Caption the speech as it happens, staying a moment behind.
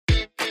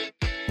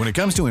When it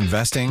comes to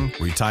investing,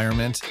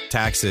 retirement,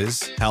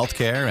 taxes,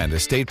 healthcare, and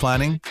estate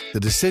planning, the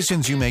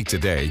decisions you make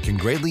today can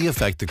greatly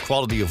affect the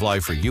quality of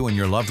life for you and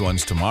your loved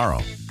ones tomorrow.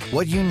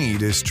 What you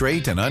need is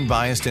straight and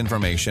unbiased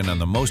information on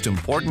the most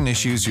important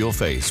issues you'll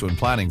face when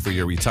planning for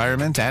your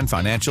retirement and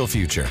financial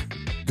future.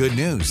 Good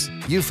news,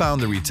 you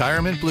found the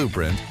Retirement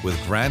Blueprint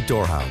with Grant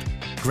Dorhout.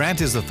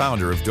 Grant is the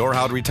founder of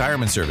Dorhout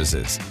Retirement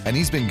Services, and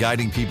he's been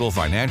guiding people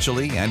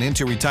financially and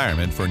into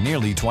retirement for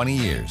nearly 20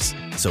 years.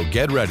 So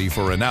get ready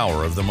for an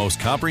hour of the most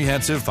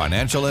comprehensive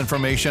financial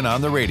information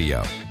on the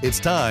radio. It's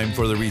time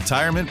for the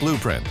Retirement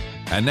Blueprint.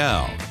 And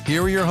now,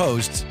 here are your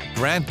hosts,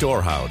 Grant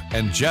Dorhout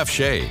and Jeff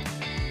Shade.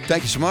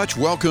 Thank you so much.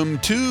 Welcome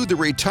to the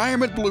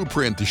Retirement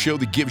Blueprint, the show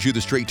that gives you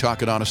the straight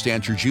talk and honest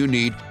answers you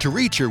need to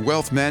reach your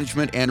wealth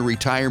management and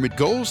retirement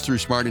goals through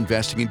smart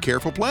investing and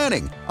careful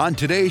planning. On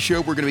today's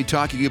show, we're going to be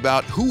talking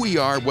about who we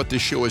are, what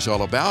this show is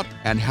all about,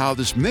 and how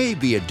this may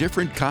be a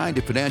different kind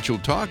of financial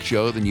talk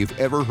show than you've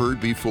ever heard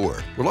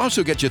before. We'll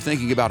also get you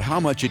thinking about how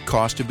much it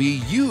costs to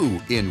be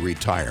you in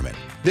retirement.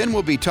 Then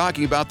we'll be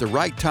talking about the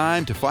right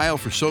time to file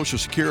for Social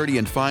Security.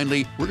 And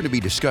finally, we're going to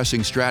be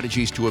discussing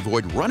strategies to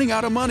avoid running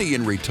out of money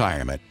in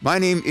retirement. My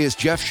name is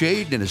Jeff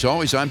Shade, and as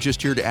always, I'm just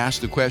here to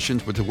ask the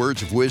questions, but the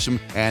words of wisdom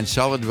and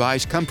solid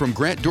advice come from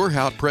Grant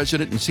Dorhout,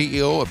 President and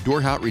CEO of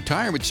Dorhout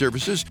Retirement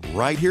Services,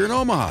 right here in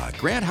Omaha.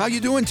 Grant, how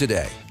you doing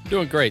today?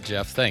 Doing great,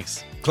 Jeff.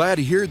 Thanks. Glad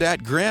to hear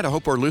that, Grant. I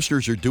hope our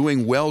listeners are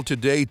doing well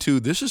today, too.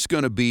 This is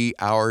going to be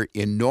our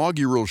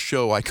inaugural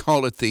show. I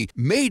call it the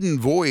Maiden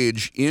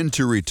Voyage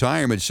into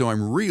Retirement. So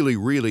I'm really,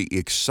 really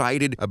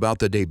excited about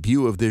the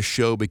debut of this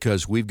show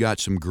because we've got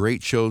some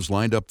great shows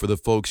lined up for the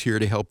folks here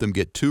to help them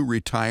get to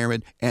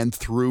retirement and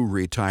through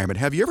retirement.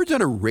 Have you ever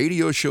done a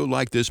radio show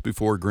like this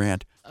before,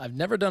 Grant? I've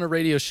never done a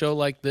radio show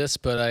like this,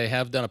 but I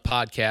have done a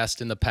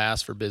podcast in the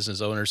past for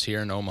business owners here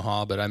in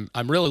Omaha. But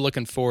I'm really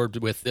looking forward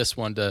with this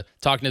one to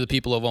talking to the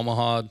people of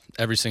Omaha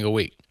every single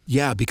week.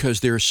 Yeah,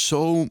 because there's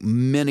so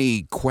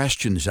many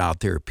questions out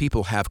there.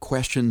 People have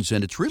questions,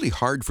 and it's really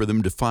hard for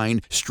them to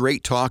find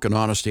straight talk and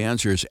honest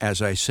answers,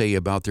 as I say,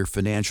 about their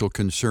financial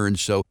concerns.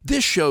 So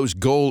this show's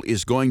goal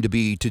is going to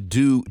be to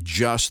do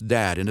just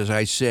that. And as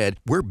I said,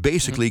 we're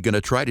basically going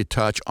to try to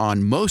touch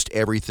on most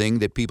everything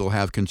that people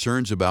have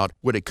concerns about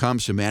when it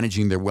comes to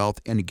managing their wealth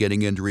and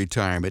getting into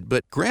retirement.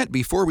 But Grant,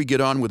 before we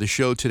get on with the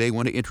show today, I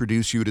want to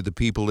introduce you to the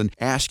people and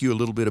ask you a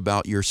little bit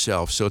about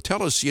yourself. So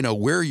tell us,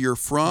 where you're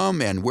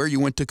from and where you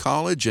went to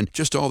college and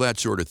just all that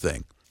sort of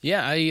thing.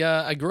 Yeah,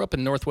 I grew up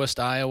in northwest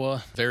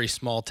Iowa, very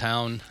small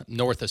town,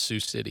 north of Sioux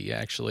City,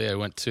 actually. I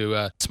went to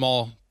a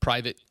small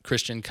private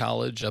Christian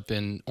college up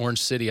in Orange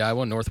City,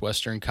 Iowa,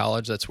 Northwestern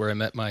College. That's where I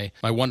met my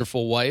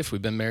wonderful wife.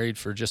 We've been married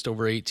for just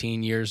over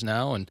 18 years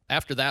now. And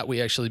after that,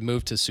 we actually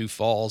moved to Sioux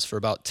Falls for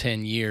about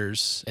 10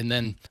 years. And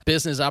then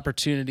business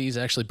opportunities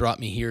actually brought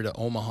me here to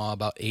Omaha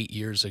about 8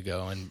 years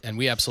ago. And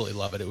we absolutely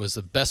love it. It was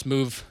the best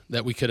move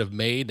that we could have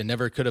made and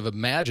never could have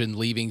imagined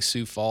leaving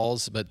Sioux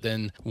Falls. But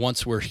then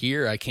once we're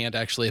here, I can't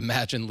actually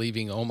imagine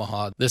leaving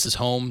Omaha. This is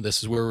home.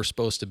 This is where we're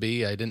supposed to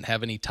be. I didn't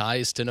have any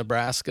ties to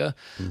Nebraska.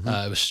 It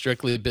was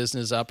strictly a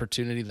business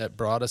opportunity that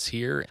brought us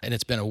here, and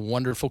it's been a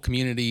wonderful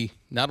community,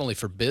 not only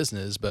for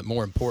business, but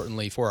more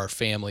importantly for our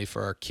family,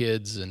 for our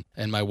kids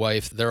and my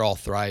wife. They're all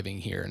thriving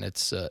here, and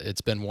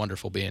it's been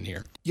wonderful being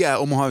here. Yeah,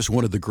 Omaha is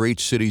one of the great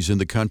cities in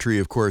the country.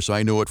 Of course,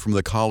 I know it from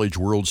the College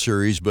World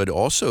Series, but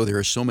also there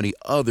are so many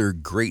other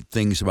great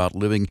things about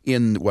living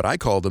in what I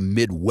call the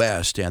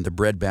Midwest and the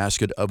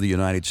breadbasket of the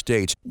United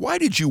States. Why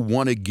did you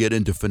want to get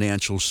into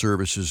financial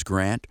services,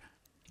 Grant?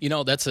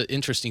 That's an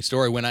interesting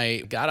story. When I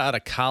got out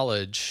of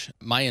college,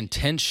 my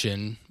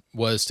intention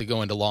was to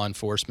go into law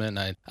enforcement.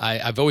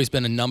 I've always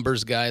been a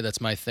numbers guy.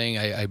 That's my thing.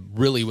 I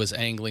really was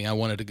angling. I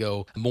wanted to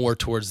go more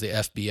towards the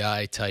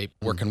FBI type,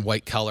 working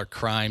white-collar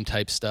crime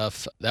type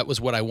stuff. That was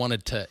what I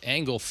wanted to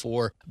angle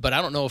for. But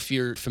I don't know if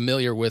you're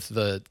familiar with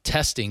the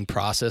testing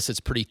process. It's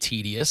pretty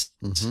tedious,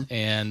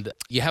 and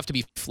you have to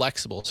be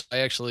flexible. So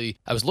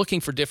I was looking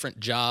for different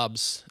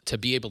jobs to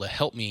be able to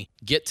help me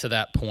get to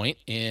that point,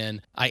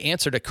 and I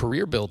answered a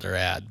career builder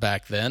ad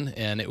back then,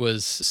 and it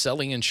was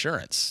selling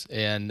insurance,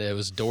 and it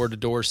was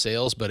door-to-door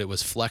sales, but it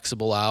was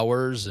flexible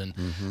hours, and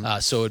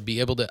so I'd be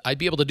able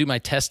to do my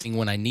testing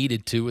when I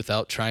needed to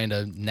without trying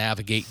to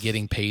navigate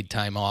getting paid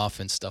time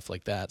off and stuff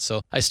like that.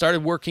 So I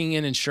started working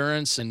in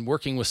insurance and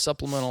working with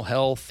supplemental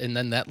health, and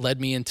then that led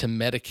me into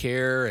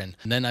Medicare, and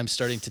then I'm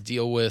starting to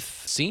deal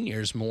with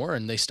seniors more,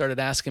 and they started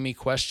asking me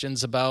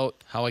questions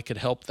about how I could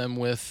help them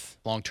with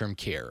long-term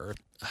care.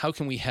 How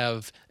can we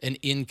have an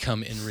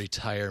income in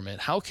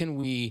retirement? How can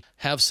we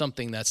have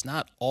something that's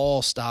not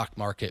all stock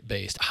market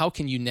based? How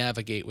can you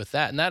navigate with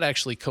that? And that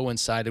actually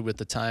coincided with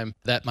the time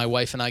that my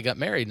wife and I got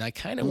married. And I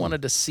kind of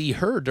wanted to see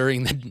her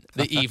during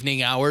the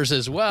evening hours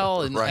as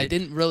well. And I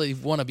didn't really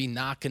want to be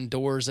knocking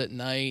doors at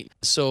night.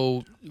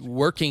 So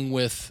working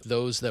with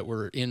those that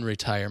were in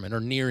retirement or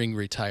nearing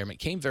retirement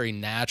came very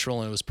natural,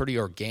 and it was pretty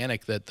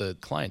organic that the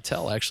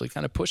clientele actually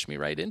kind of pushed me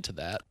right into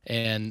that.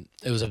 And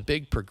it was a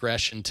big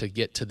progression to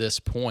get to this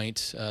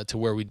point to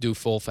where we do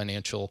full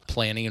financial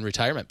planning and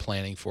retirement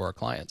planning for our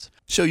clients.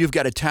 So you've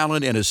got a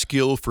talent and a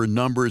skill for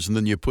numbers, and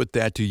then you put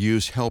that to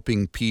use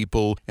helping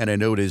people. And I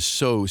know it is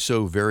so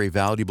very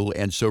valuable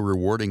and so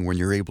rewarding when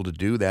you're able to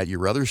do that.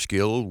 Your other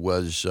skill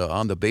was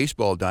on the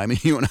baseball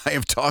diamond. You and I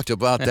have talked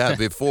about that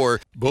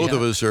before. Both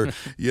of us are,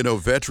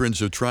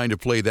 veterans of trying to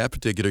play that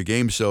particular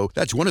game. So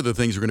that's one of the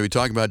things we're going to be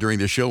talking about during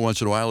the show once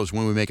in a while is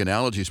when we make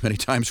analogies. Many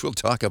times we'll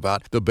talk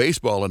about the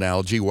baseball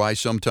analogy, why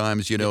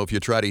sometimes, if you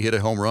try to hit a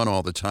home run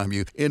all the time,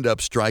 you end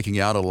up striking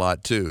out a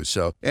lot too.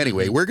 So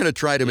anyway, we're going to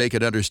try to make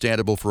it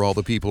understandable for all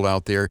the people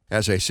out there,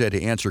 as I said,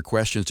 to answer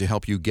questions to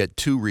help you get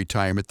to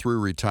retirement, through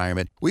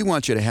retirement. We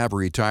want you to have a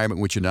retirement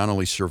which you not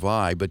only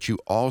survive, but you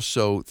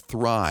also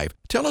thrive.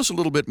 Tell us a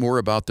little bit more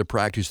about the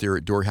practice there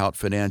at Dorhout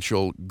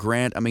Financial.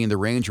 Grant, the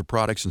range of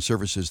products and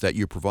services that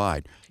you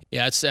provide.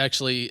 Yeah,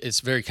 it's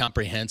very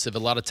comprehensive. A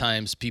lot of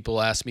times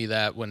people ask me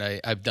that when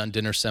I've done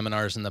dinner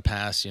seminars in the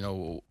past,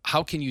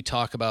 how can you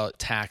talk about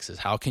taxes?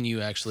 How can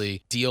you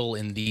actually deal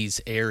in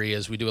these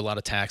areas? We do a lot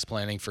of tax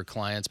planning for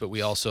clients, but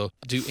we also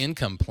do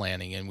income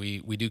planning, and we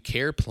do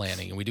care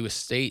planning, and we do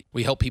estate.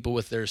 We help people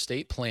with their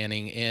estate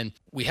planning, and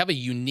we have a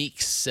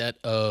unique set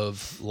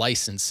of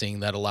licensing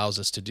that allows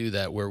us to do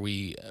that, where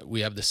we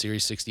have the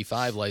Series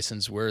 65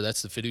 license, where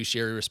that's the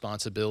fiduciary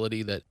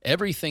responsibility that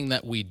everything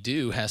that we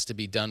do has to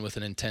be done with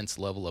an intense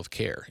level of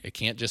care. It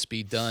can't just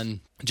be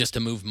done just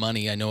to move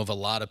money. I know of a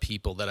lot of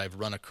people that I've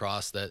run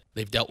across that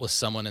they've dealt with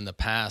someone in the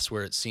past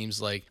where it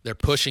seems like they're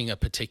pushing a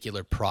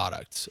particular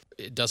product.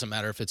 It doesn't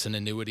matter if it's an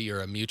annuity or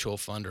a mutual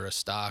fund or a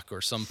stock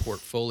or some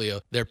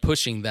portfolio. They're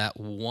pushing that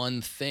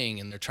one thing,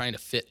 and they're trying to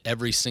fit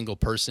every single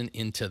person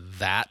into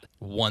that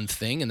one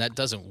thing, and that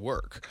doesn't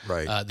work.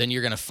 Right. Then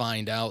you're going to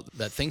find out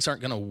that things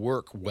aren't going to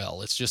work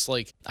well. It's just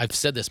like, I've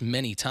said this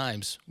many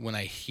times when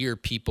I hear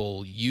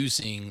people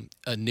using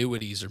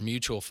annuities or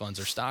mutual funds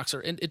or stocks,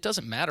 and it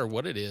doesn't matter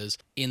what it is,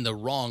 in the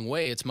wrong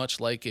way. It's much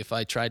like if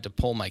I tried to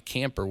pull my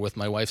camper with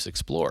my wife's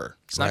Explorer.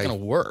 It's not going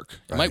to work.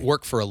 It might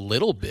work for a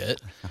little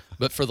bit,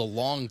 but for the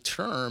long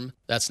term,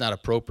 that's not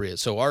appropriate.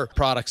 So our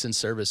products and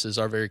services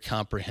are very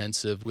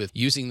comprehensive with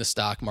using the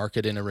stock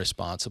market in a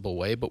responsible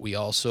way, but we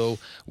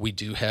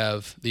do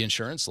have the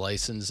insurance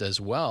license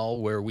as well,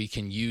 where we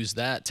can use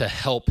that to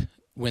help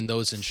when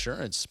those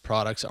insurance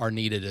products are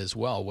needed as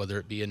well, whether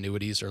it be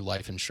annuities or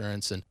life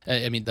insurance. And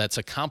that's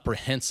a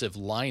comprehensive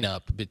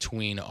lineup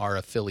between our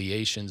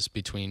affiliations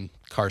between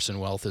Carson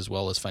Wealth as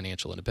well as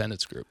Financial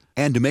Independence Group.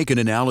 And to make an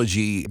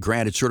analogy,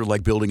 Grant, it's sort of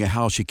like building a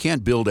house. You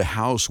can't build a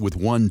house with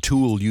one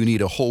tool. You need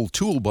a whole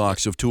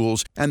toolbox of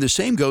tools. And the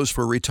same goes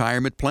for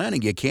retirement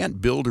planning. You can't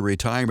build a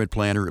retirement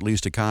plan, or at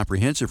least a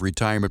comprehensive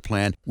retirement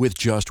plan, with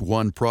just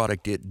one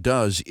product. It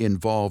does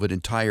involve an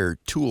entire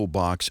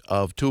toolbox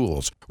of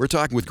tools. We're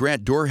talking with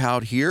Grant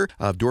Dorhout here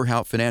of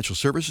Dorhout Financial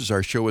Services.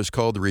 Our show is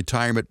called The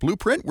Retirement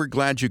Blueprint. We're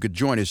glad you could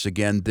join us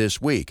again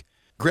this week.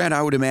 Grant,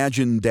 I would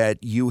imagine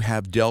that you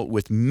have dealt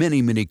with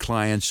many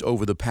clients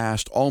over the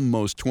past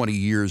almost 20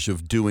 years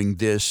of doing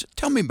this.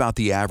 Tell me about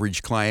the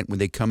average client when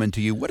they come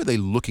into you. What are they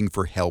looking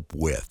for help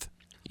with?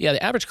 Yeah,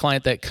 the average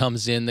client that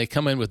comes in, they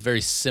come in with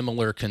very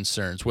similar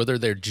concerns, whether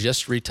they're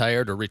just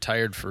retired or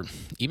retired for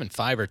even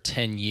 5 or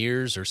 10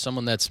 years, or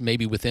someone that's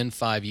maybe within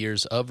 5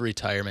 years of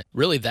retirement.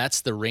 Really,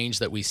 that's the range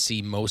that we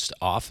see most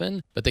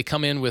often. But they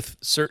come in with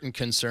certain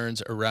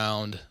concerns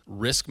around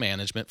risk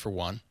management, for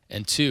one.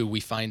 And two, we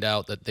find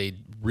out that they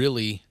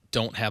really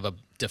don't have a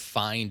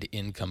defined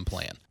income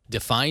plan.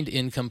 Defined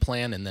income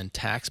plan and then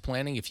tax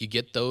planning, if you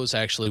get those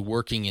actually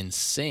working in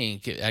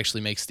sync, it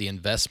actually makes the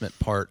investment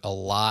part a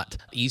lot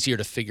easier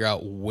to figure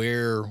out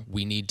where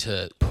we need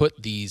to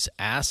put these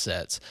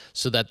assets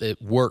so that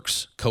it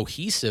works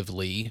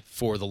cohesively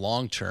for the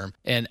long term.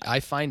 And I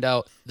find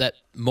out that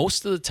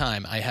most of the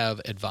time I have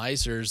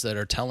advisors that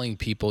are telling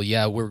people,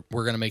 yeah, we're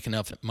going to make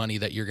enough money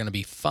that you're going to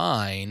be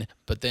fine,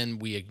 but then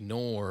we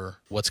ignore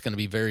what's going to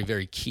be very,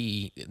 very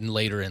key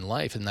later in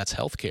life, and that's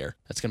healthcare.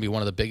 That's going to be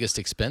one of the biggest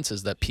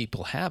expenses that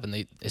people have, and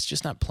it's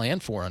just not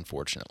planned for,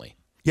 unfortunately.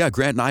 Yeah,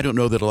 Grant, and I don't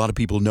know that a lot of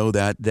people know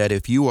that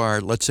if you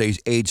are, let's say,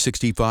 age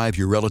 65,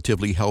 you're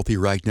relatively healthy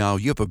right now,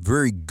 you have a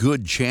very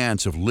good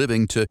chance of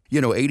living to,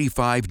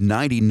 85,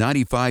 90,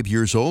 95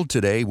 years old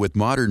today. With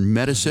modern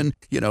medicine,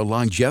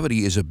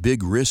 longevity is a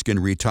big risk in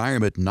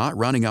retirement, not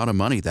running out of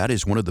money. That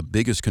is one of the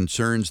biggest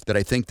concerns that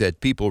I think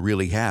that people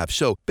really have.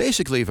 So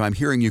basically, if I'm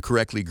hearing you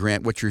correctly,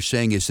 Grant, what you're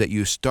saying is that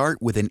you start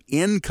with an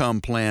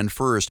income plan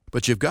first,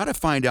 but you've got to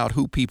find out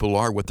who people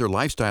are, what their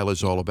lifestyle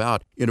is all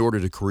about in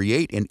order to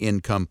create an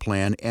income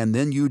plan. And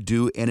then you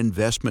do an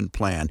investment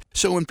plan.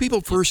 So when people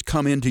first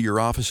come into your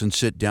office and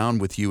sit down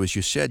with you, as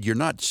you said, you're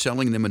not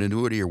selling them an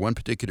annuity or one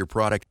particular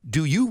product.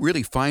 Do you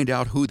really find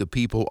out who the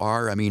people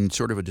are?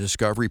 Sort of a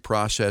discovery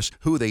process,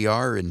 who they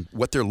are and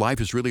what their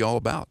life is really all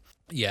about?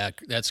 Yeah,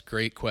 that's a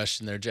great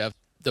question there, Jeff.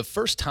 The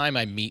first time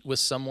I meet with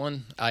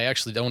someone, I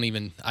actually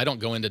don't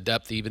go into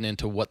depth even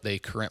into what they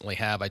currently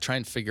have. I try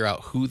and figure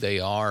out who they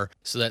are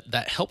so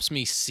that helps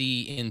me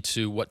see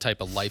into what type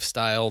of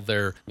lifestyle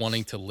they're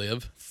wanting to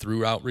live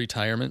throughout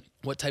retirement,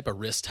 what type of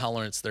risk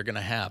tolerance they're going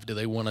to have. Do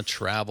they want to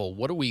travel?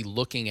 What are we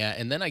looking at?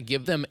 And then I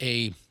give them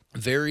a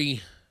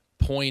very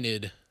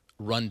pointed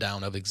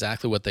rundown of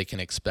exactly what they can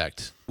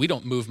expect. We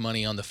don't move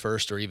money on the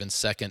first or even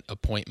second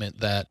appointment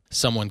that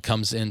someone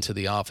comes into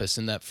the office.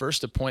 In that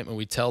first appointment,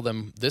 we tell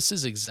them this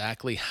is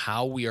exactly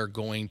how we are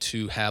going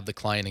to have the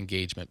client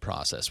engagement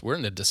process. We're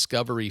in the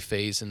discovery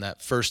phase in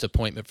that first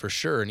appointment for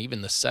sure, and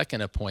even the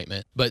second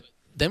appointment, but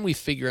then we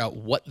figure out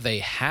what they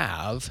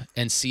have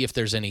and see if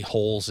there's any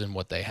holes in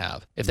what they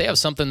have. If they have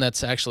something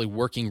that's actually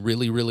working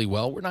really, really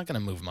well, we're not going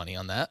to move money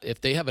on that.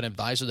 If they have an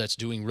advisor that's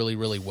doing really,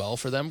 really well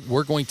for them,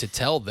 we're going to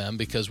tell them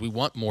because we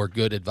want more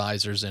good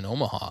advisors in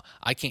Omaha.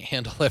 I can't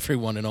handle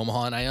everyone in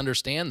Omaha, and I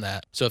understand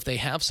that. So if they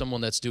have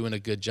someone that's doing a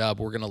good job,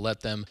 we're going to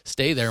let them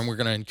stay there, and we're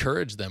going to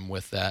encourage them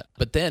with that.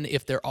 But then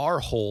if there are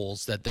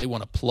holes that they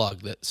want to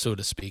plug, that so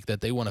to speak,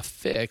 that they want to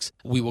fix,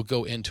 we will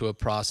go into a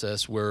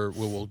process where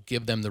we will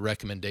give them the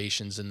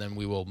recommendations, and then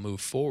we will move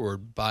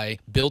forward by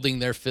building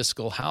their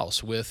fiscal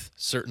house with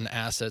certain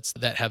assets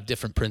that have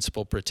different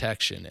principal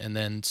protection, and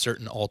then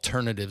certain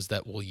alternatives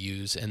that we'll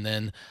use, and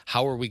then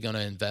how are we going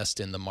to invest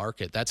in the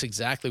market. That's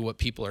exactly what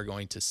people are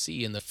going to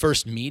see in the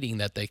first meeting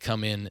that they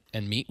come in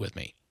and meet with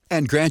me.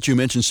 And Grant, you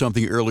mentioned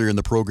something earlier in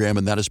the program,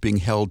 and that is being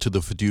held to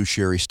the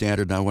fiduciary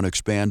standard. And I want to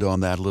expand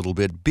on that a little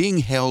bit. Being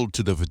held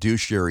to the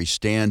fiduciary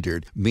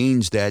standard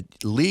means that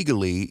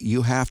legally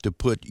you have to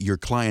put your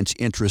client's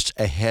interests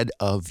ahead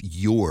of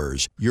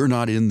yours. You're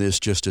not in this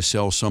just to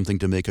sell something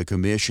to make a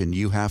commission.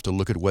 You have to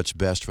look at what's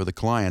best for the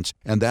clients.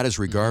 And that is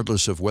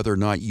regardless of whether or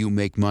not you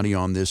make money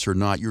on this or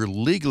not. You're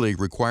legally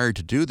required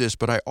to do this,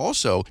 but I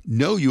also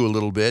know you a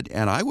little bit,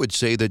 and I would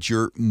say that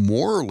you're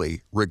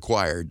morally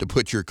required to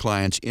put your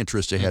client's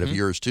interest ahead of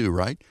yours too,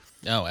 right?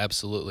 No,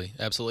 absolutely.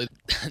 Absolutely.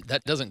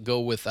 That doesn't go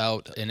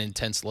without an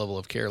intense level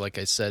of care, like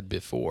I said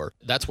before.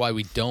 That's why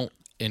we don't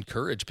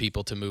encourage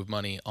people to move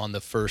money on the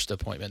first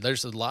appointment.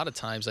 There's a lot of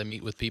times I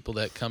meet with people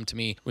that come to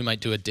me. We might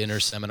do a dinner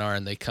seminar,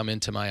 and they come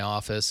into my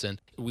office, and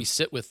we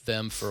sit with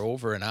them for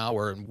over an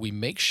hour, and we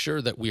make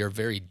sure that we are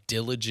very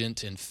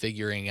diligent in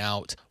figuring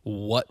out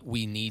what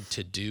we need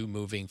to do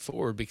moving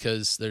forward,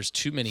 because there's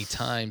too many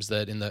times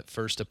that in the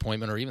first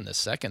appointment or even the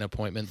second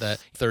appointment that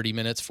 30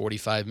 minutes,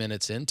 45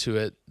 minutes into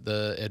it,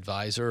 the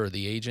advisor or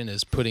the agent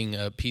is putting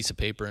a piece of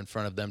paper in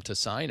front of them to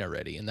sign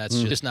already. And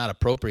that's just not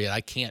appropriate.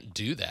 I can't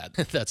do that.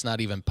 That's not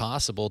even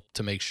possible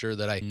to make sure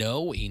that I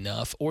know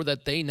enough or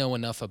that they know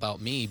enough about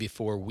me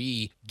before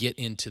we get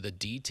into the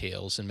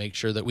details and make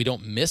sure that we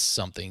don't miss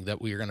something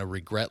that we are going to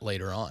regret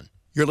later on.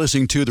 You're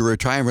listening to The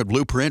Retirement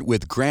Blueprint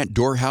with Grant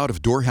Dorhout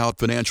of Dorhout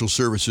Financial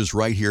Services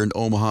right here in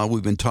Omaha.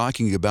 We've been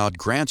talking about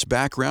Grant's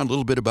background, a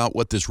little bit about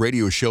what this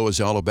radio show is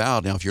all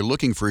about. Now, if you're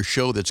looking for a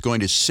show that's going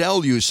to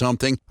sell you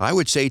something, I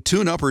would say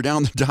tune up or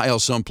down the dial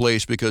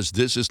someplace, because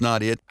this is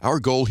not it.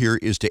 Our goal here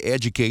is to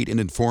educate and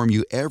inform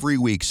you every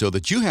week so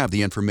that you have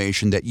the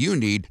information that you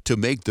need to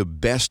make the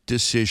best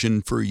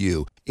decision for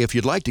you. If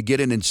you'd like to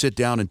get in and sit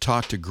down and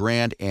talk to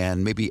Grant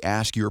and maybe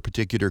ask your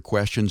particular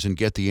questions and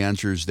get the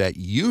answers that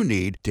you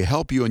need to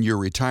help you in your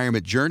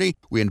retirement journey,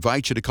 we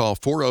invite you to call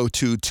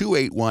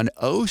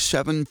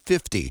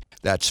 402-281-0750.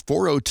 That's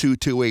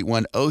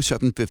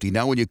 402-281-0750.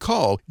 Now, when you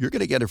call, you're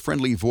going to get a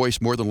friendly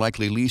voice, more than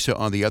likely Lisa,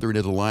 on the other end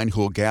of the line,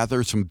 who will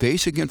gather some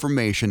basic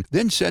information,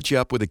 then set you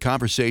up with a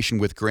conversation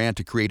with Grant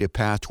to create a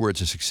path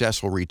towards a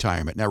successful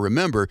retirement. Now,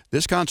 remember,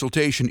 this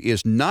consultation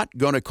is not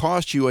going to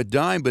cost you a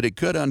dime, but it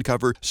could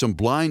uncover some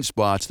blind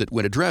spots that,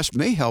 when addressed,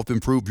 may help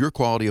improve your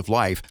quality of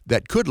life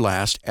that could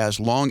last as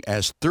long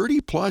as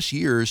 30-plus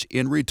years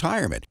in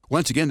retirement.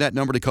 Once again, that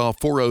number to call,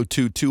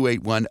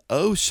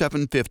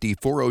 402-281-0750,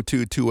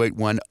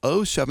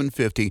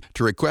 402-281-0750,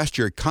 to request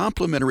your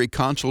complimentary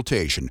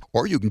consultation.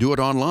 Or you can do it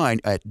online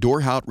at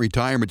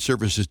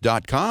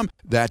DorhoutRetirementServices.com.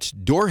 That's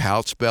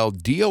Dorhout,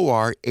 spelled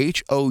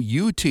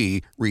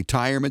D-O-R-H-O-U-T,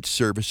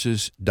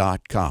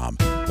 retirementservices.com.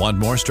 Want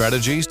more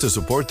strategies to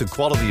support the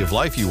quality of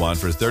life you want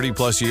for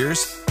 30-plus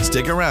years?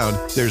 Stick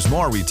around. There's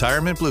more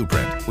Retirement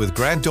Blueprint with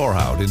Grant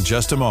Dorhout in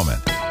just a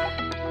moment.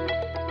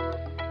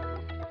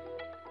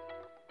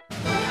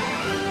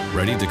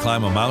 Ready to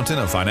climb a mountain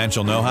of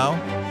financial know-how?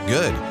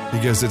 Good,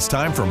 because it's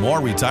time for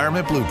more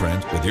Retirement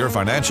Blueprint with your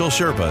financial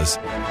Sherpas,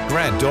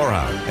 Grant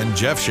Dorhout and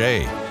Jeff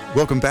Shea.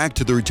 Welcome back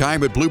to the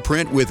Retirement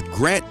Blueprint with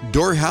Grant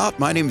Dorhout.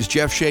 My name is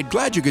Jeff Shade.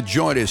 Glad you could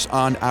join us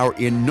on our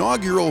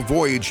inaugural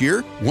voyage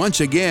here. Once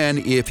again,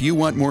 if you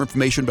want more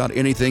information about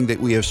anything that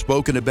we have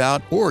spoken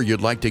about, or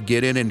you'd like to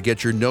get in and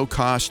get your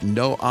no-cost,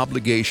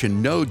 no-obligation,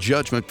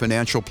 no-judgment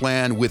financial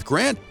plan with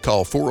Grant,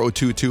 call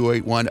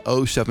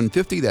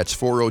 402-281-0750. That's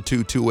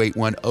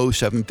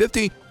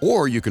 402-281-0750.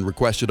 Or you can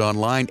request it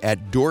online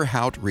at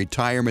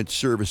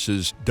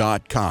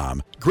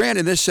DorhoutRetirementServices.com. Grant,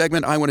 in this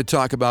segment, I want to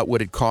talk about what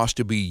it costs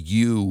to be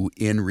you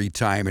in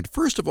retirement.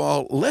 First of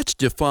all, let's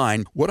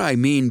define what I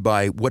mean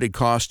by what it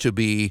costs to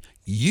be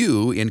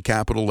you in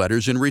capital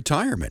letters in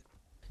retirement.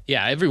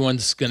 Yeah,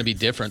 everyone's going to be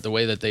different, the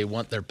way that they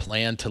want their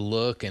plan to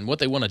look and what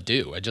they want to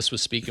do. I just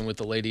was speaking with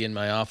the lady in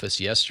my office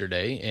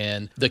yesterday,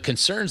 and the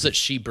concerns that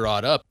she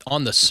brought up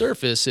on the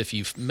surface, if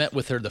you've met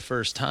with her the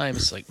first time,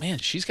 it's like, man,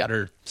 she's got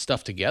her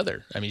stuff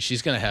together. I mean,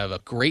 she's going to have a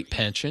great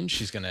pension.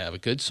 She's going to have a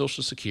good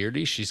Social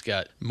Security. She's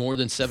got more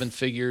than 7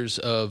 figures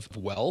of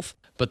wealth.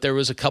 But there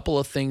was a couple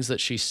of things that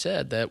she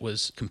said that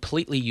was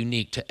completely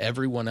unique to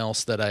everyone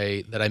else that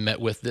I met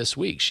with this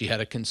week. She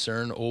had a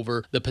concern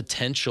over the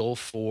potential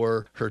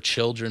for her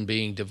children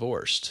being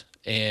divorced.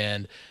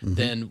 And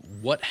then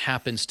what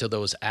happens to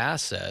those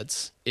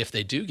assets if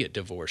they do get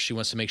divorced? She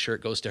wants to make sure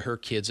it goes to her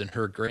kids and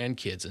her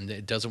grandkids, and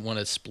it doesn't want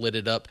to split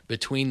it up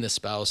between the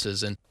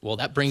spouses. And well,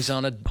 that brings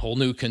on a whole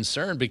new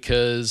concern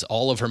because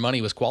all of her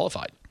money was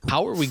qualified.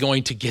 How are we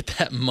going to get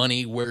that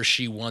money where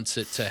she wants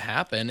it to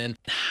happen? And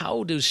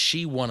how does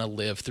she want to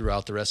live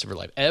throughout the rest of her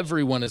life?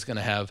 Everyone is going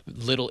to have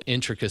little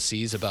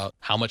intricacies about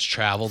how much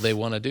travel they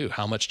want to do,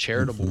 how much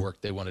charitable work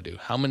they want to do,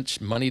 how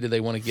much money do they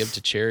want to give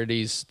to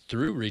charities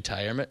through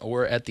retirement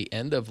or at the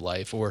end of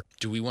life, or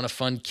do we want to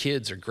fund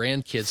kids or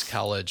grandkids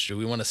college? Do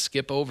we want to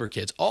skip over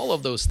kids? All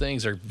of those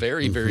things are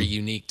very, very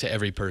unique to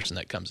every person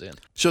that comes in.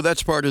 So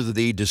that's part of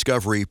the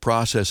discovery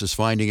process, is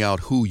finding out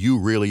who you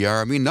really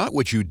are. I mean, not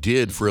what you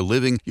did for a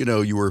living. You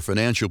know, you were a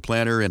financial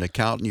planner, an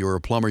accountant, you were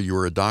a plumber, you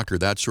were a doctor,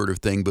 that sort of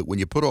thing. But when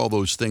you put all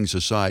those things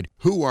aside,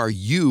 who are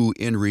you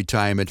in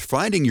retirement?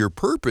 Finding your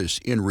purpose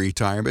in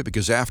retirement,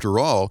 because after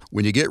all,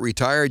 when you get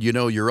retired, you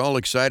know, you're all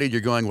excited.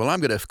 You're going, well, I'm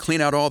going to clean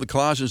out all the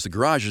closets. The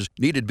garages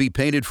needed to be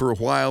painted for a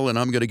while, and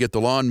I'm going to get the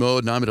lawn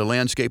mowed, and I'm going to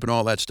landscape and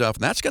all that stuff.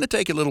 And that's going to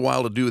take a little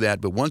while to do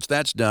that. But once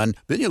that's done,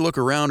 then you look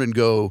around and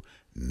go,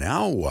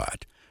 now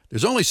what?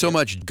 There's only so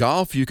much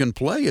golf you can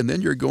play, and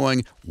then you're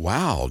going,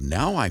 wow,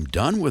 now I'm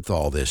done with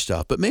all this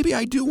stuff. But maybe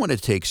I do want to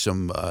take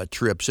some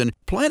trips. And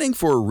planning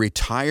for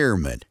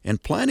retirement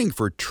and planning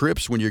for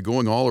trips when you're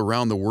going all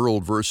around the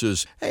world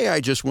versus, hey,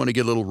 I just want to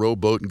get a little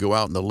rowboat and go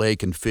out in the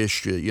lake and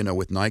fish,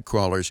 with night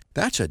crawlers.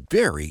 That's a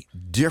very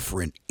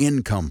different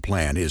income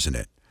plan, isn't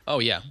it? Oh,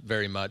 yeah,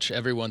 very much.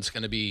 Everyone's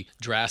going to be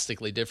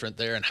drastically different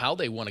there, and how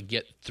they want to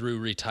get through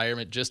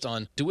retirement just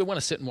on, do we want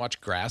to sit and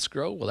watch grass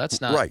grow? Well, that's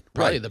not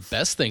probably the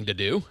best thing to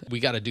do. We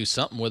got to do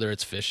something, whether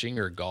it's fishing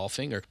or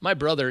golfing. Or my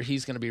brother,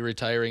 he's going to be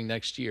retiring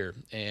next year,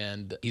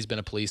 and he's been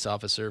a police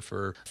officer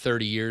for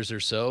 30 years or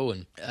so,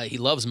 and he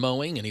loves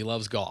mowing and he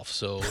loves golf.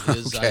 So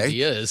his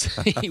idea is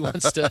he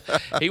wants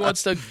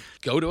to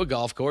go to a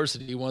golf course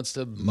and he wants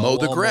to mow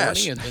the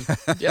grass, and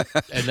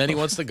then he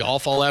wants to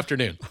golf all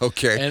afternoon.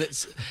 Okay,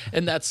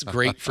 and that's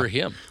great for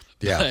him.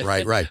 Yeah,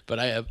 right. But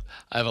I have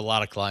a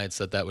lot of clients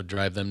that would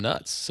drive them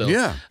nuts.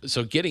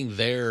 So getting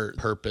their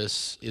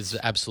purpose is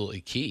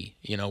absolutely key.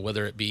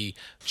 Whether it be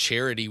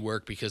charity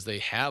work because they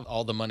have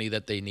all the money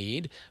that they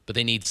need, but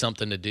they need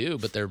something to do,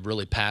 but they're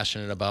really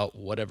passionate about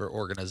whatever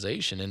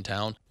organization in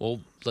town. Well,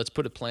 let's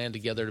put a plan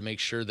together to make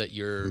sure that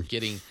you're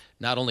getting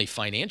not only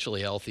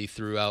financially healthy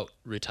throughout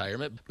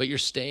retirement, but you're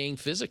staying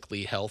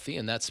physically healthy,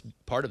 and that's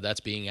part of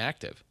that's being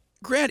active.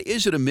 Grant,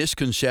 is it a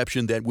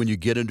misconception that when you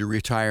get into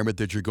retirement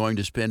that you're going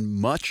to spend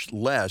much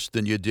less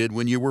than you did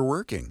when you were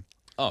working?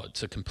 Oh,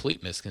 it's a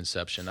complete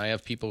misconception. I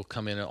have people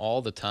come in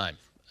all the time.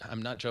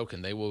 I'm not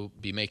joking. They will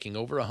be making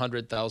over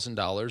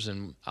 $100,000,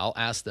 and I'll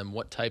ask them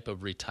what type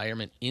of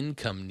retirement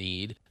income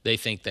need they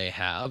think they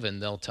have,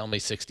 and they'll tell me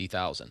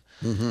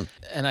 $60,000.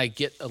 And I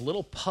get a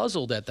little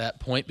puzzled at that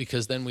point,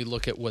 because then we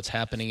look at what's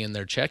happening in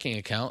their checking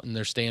account, and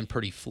they're staying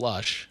pretty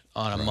flush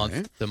on a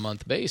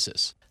month-to-month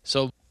basis.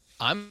 So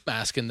I'm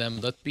asking them,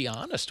 let's be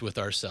honest with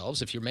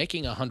ourselves. If you're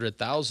making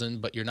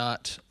 $100,000, but you're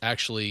not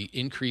actually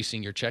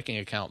increasing your checking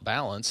account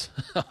balance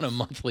on a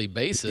monthly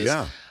basis,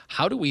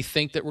 how do we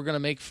think that we're going to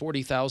make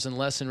 $40,000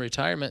 less in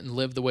retirement and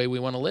live the way we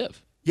want to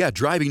live? Yeah,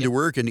 driving to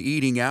work and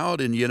eating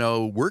out and,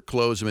 work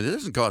clothes. I mean, it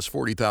doesn't cost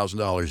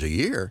 $40,000 a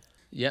year.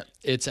 Yeah,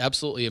 it's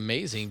absolutely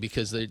amazing,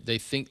 because they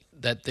think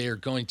that they're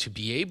going to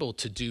be able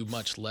to do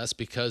much less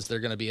because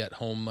they're going to be at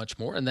home much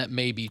more. And that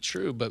may be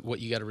true, but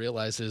what you got to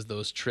realize is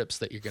those trips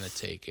that you're going to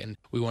take. And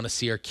we want to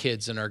see our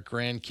kids and our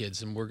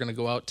grandkids, and we're going to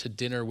go out to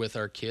dinner with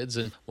our kids.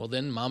 And well,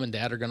 then mom and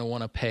dad are going to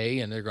want to pay,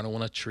 and they're going to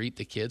want to treat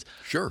the kids.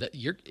 Sure.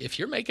 If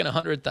you're making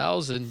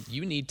 $100,000,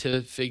 you need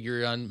to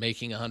figure on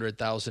making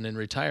 $100,000 in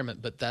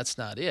retirement, but that's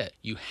not it.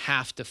 You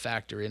have to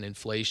factor in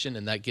inflation,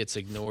 and that gets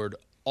ignored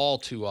all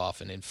too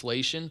often.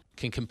 Inflation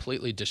can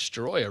completely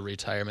destroy a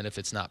retirement if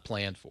it's not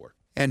planned for.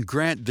 And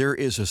Grant, there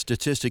is a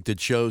statistic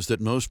that shows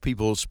that most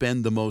people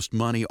spend the most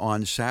money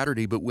on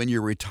Saturday, but when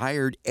you're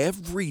retired,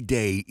 every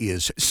day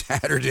is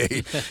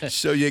Saturday.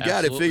 So you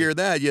got to figure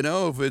that,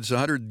 if it's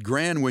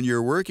 $100,000 when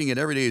you're working and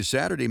every day is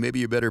Saturday,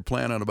 maybe you better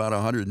plan on about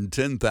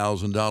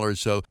 $110,000.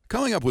 So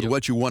coming up with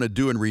what you want to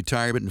do in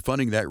retirement and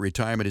funding that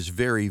retirement is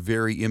very,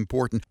 very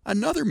important.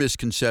 Another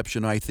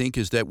misconception, I think,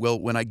 is that, well,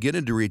 when I get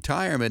into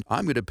retirement,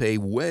 I'm going to pay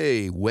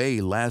way,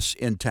 way less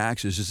in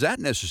taxes. Is that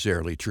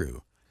necessarily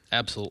true?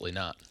 Absolutely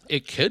not.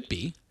 It could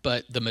be,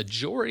 but the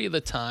majority of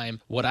the time,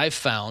 what I've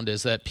found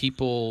is that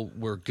people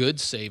were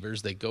good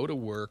savers. They go to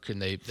work and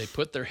they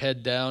put their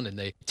head down and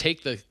they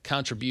take the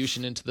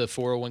contribution into the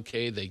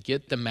 401k. They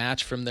get the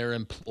match from their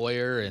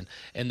employer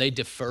and they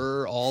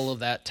defer all of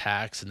that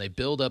tax and they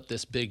build up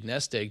this big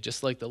nest egg,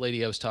 just like the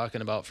lady I was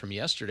talking about from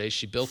yesterday.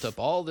 She built up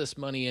all this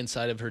money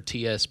inside of her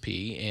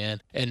TSP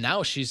and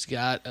now she's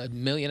got $1.5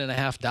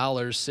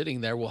 million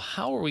sitting there. Well,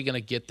 how are we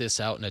going to get this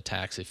out in a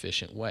tax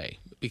efficient way?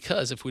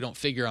 Because if we don't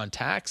figure on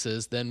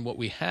taxes, then what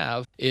we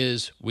have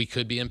is we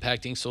could be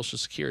impacting Social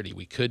Security.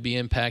 We could be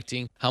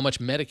impacting how much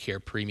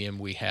Medicare premium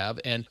we have.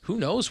 And who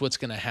knows what's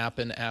going to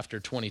happen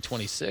after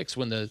 2026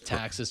 when the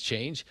taxes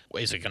change?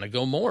 Is it going to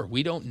go more?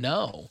 We don't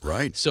know.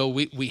 Right. So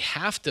we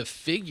have to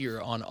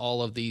figure on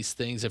all of these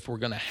things if we're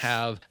going to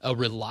have a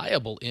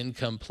reliable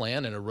income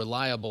plan and a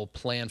reliable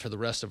plan for the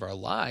rest of our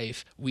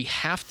life. We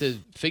have to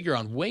figure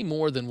on way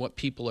more than what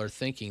people are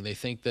thinking. They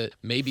think that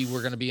maybe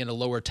we're going to be in a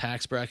lower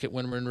tax bracket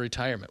when we're in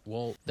retirement.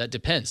 Well, that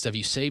depends. Have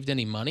you saved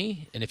any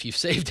money? And if you've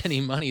saved any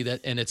money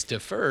and it's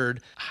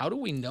deferred, how do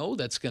we know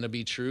that's going to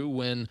be true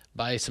when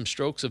by some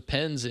strokes of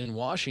pens in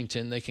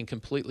Washington, they can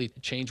completely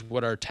change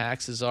what our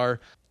taxes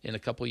are in a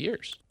couple of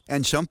years?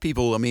 And some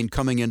people,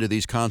 coming into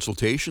these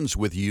consultations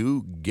with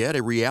you, get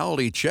a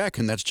reality check,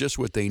 and that's just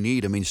what they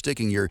need.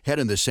 Sticking your head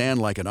in the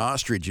sand like an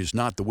ostrich is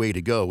not the way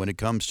to go when it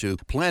comes to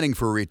planning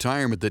for a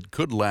retirement that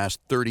could last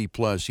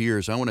 30-plus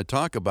years. I want to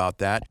talk about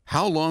that,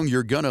 how long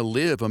you're going to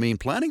live.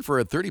 Planning for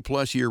a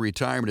 30-plus year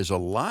retirement is a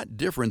lot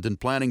different than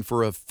planning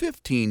for a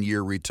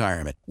 15-year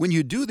retirement. When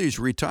you do these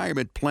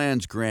retirement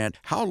plans, Grant,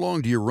 how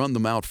long do you run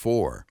them out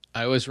for?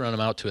 I always run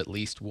them out to at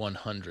least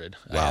 100.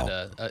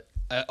 Wow.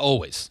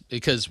 Always,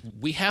 because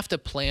we have to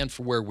plan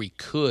for where we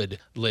could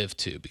live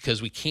to,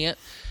 because we can't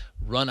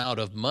run out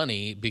of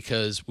money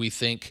because we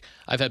think.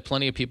 I've had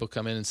plenty of people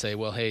come in and say,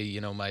 well, hey,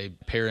 my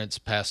parents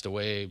passed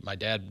away. My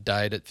dad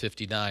died at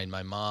 59.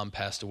 My mom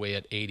passed away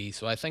at 80.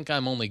 So I think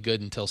I'm only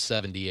good until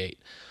 78.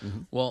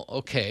 Mm-hmm. Well,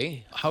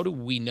 okay. How do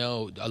we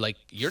know?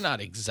 You're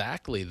not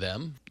exactly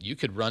them. You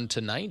could run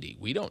to 90.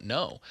 We don't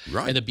know.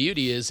 Right. And the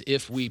beauty is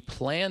if we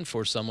plan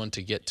for someone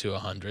to get to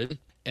 100,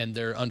 and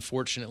they're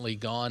unfortunately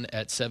gone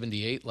at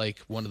 78 like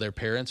one of their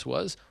parents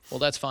was, well,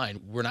 that's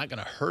fine. We're not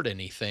going to hurt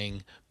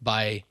anything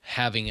by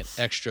having an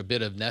extra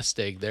bit of nest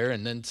egg there.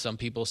 And then some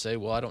people say,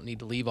 well, I don't need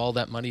to leave all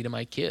that money to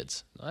my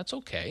kids. Well, that's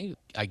okay.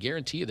 I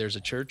guarantee you there's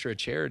a church or a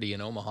charity in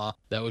Omaha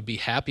that would be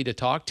happy to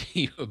talk to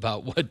you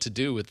about what to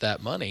do with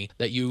that money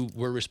that you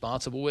were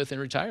responsible with in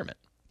retirement.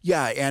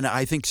 Yeah, and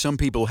I think some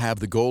people have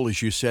the goal,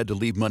 as you said, to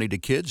leave money to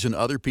kids, and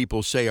other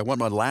people say, I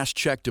want my last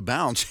check to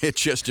bounce. It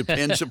just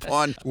depends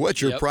upon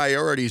what your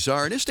priorities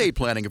are. And estate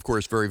planning, of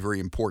course, very, very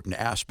important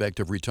aspect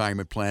of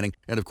retirement planning.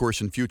 And, of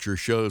course, in future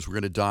shows, we're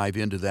going to dive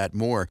into that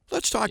more.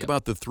 Let's talk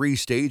about the 3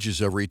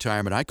 stages of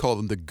retirement. I call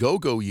them the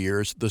go-go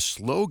years, the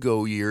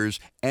slow-go years,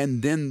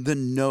 and then the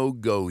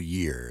no-go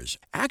years.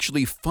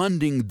 Actually,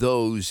 funding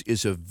those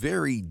is a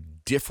very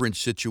different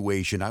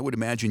situation. I would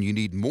imagine you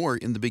need more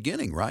in the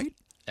beginning, right?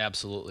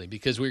 Absolutely,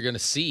 because we're going to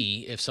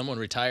see if someone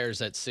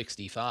retires at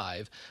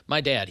 65.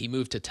 My dad, he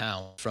moved to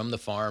town from the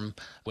farm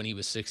when he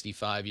was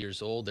 65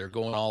 years old. They're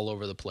going all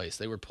over the place.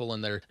 They were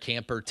pulling their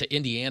camper to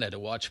Indiana to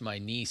watch my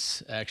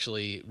niece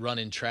actually run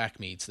in track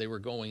meets. They were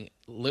going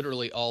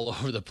literally all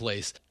over the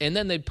place. And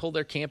then they'd pull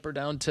their camper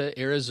down to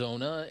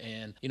Arizona.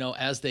 And,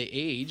 as they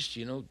aged,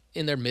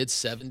 in their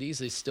mid-70s,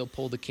 they still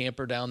pulled the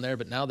camper down there.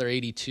 But now they're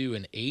 82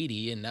 and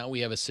 80. And now we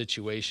have a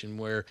situation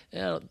where,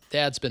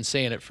 Dad's been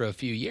saying it for a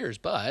few years,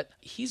 but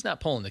he's not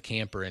pulling the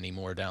camper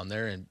anymore down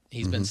there. And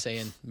he's been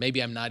saying,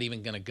 maybe I'm not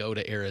even going to go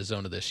to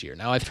Arizona this year.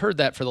 Now, I've heard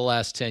that for the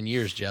last 10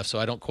 years, Jeff, so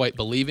I don't quite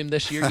believe him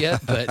this year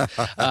yet. But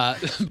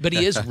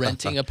he is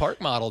renting a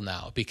park model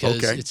now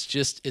because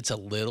it's a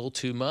little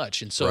too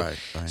much. And so,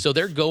 So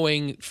they're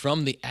going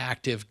from the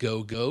active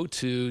go-go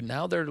to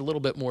now they're a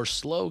little bit more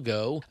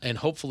slow-go, and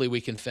hopefully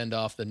we can fend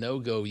off the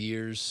no-go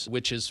years,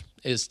 which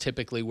is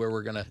typically where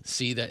we're going to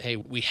see that, hey,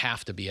 we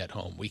have to be at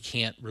home. We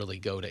can't really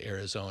go to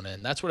Arizona.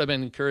 And that's what I've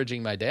been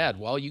encouraging my dad.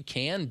 While you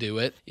can do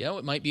it,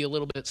 it might be a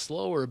little bit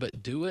slower,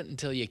 but do it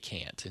until you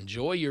can't.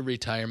 Enjoy your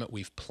retirement.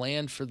 We've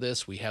planned for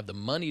this. We have the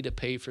money to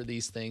pay for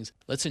these things.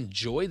 Let's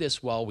enjoy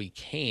this while we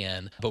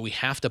can, but we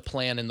have to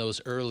plan in those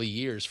early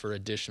years for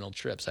additional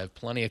trips. I have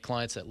plenty of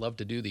clients that love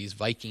to do these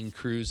Viking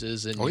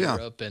cruises in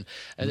Europe, and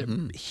they're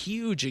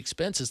huge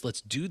expenses.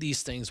 Let's do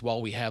these things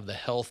while we have the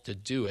health to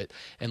do it,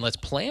 and let's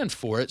plan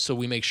for it so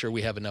we make sure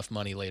we have enough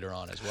money later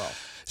on as well.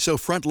 So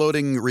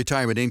front-loading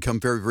retirement income,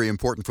 very, very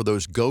important for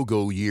those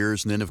go-go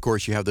years. And then, of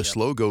course, you have the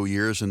slow-go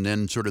years, and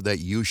then sort of that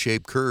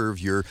U-shaped curve.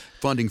 Your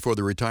funding for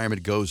the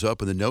retirement goes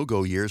up in the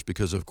no-go years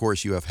because, of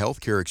course, you have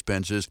health care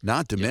expenses,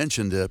 not to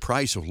mention the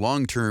price of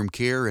long-term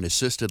care and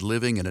assisted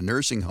living in a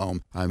nursing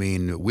home.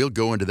 We'll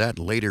go into that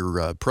in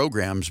later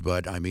programs,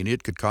 but,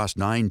 it could cost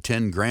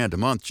 $9-10 grand a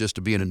month just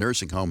to be in a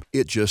nursing home.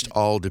 It just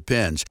all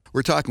depends.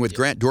 We're talking with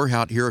Grant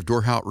Dorhout here of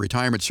Dorhout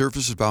Retirement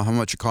Services about how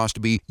much it costs to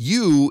be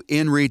you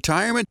in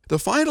retirement. The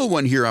final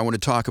one here I want to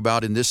talk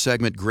about in this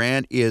segment,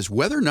 Grant, is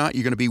whether or not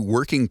you're going to be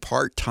working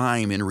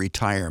part-time in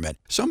retirement.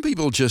 Some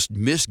people just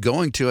miss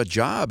going to a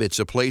job. It's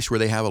a place where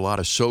they have a lot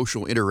of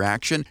social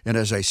interaction. And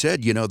as I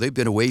said, they've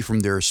been away from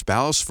their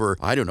spouse for,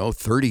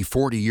 30,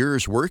 40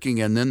 years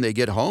working, and then they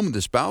get home and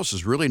the spouse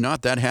is really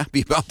not that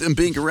happy about them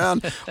being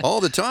around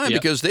all the time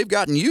because they've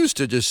gotten used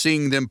to just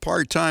seeing them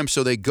part-time,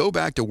 so they go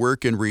back to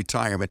work in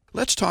retirement.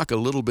 Let's talk a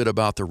little bit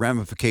about the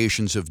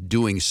ramifications of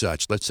doing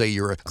such. Let's say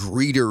you're a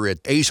greeter at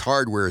Ace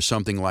Hardware or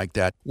something like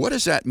that. What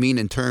does that mean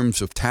in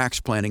terms of tax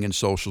planning and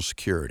Social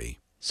Security?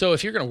 So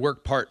if you're going to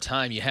work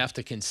part-time, you have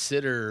to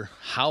consider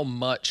how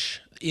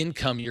much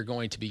income you're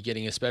going to be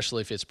getting, especially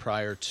if it's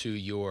prior to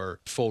your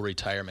full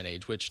retirement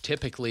age, which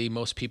typically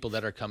most people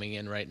that are coming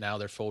in right now,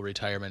 their full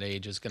retirement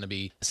age is going to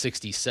be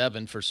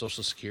 67 for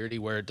Social Security,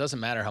 where it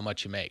doesn't matter how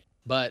much you make.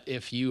 But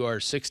if you are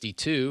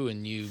 62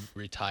 and you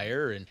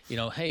retire and,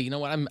 hey, you know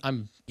what,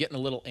 I'm getting a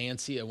little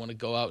antsy, I want to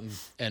go out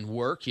and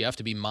work, you have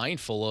to be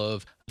mindful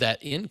of that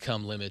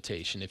income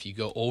limitation. If you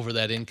go over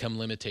that income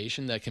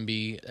limitation, that can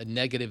be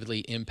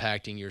negatively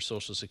impacting your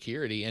Social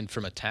Security. And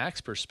from a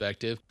tax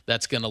perspective,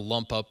 that's going to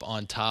lump up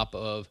on top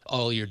of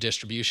all your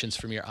distributions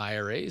from your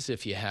IRAs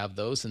if you have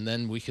those. And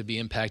then we could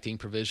be impacting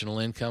provisional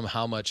income.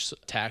 How much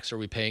tax are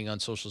we paying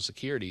on Social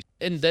Security?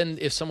 And then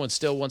if someone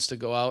still wants to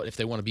go out, if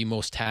they want to be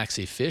most tax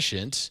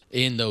efficient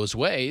in those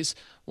ways,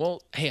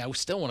 well, hey, I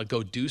still want to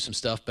go do some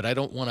stuff, but I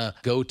don't want to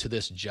go to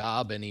this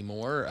job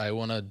anymore. I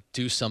want to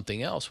do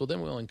something else. Well,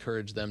 then we'll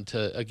encourage them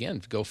to,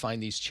 again, go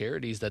find these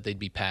charities that they'd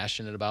be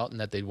passionate about and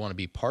that they'd want to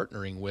be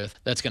partnering with.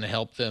 That's going to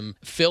help them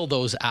fill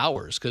those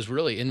hours, because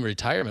really in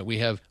retirement, we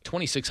have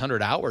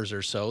 2,600 hours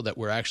or so that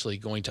we're actually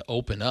going to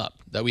open up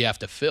that we have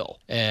to fill.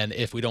 And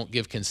if we don't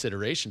give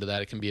consideration to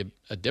that, it can be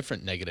a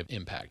different negative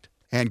impact.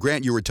 And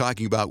Grant, you were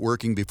talking about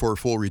working before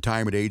full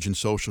retirement age and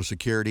Social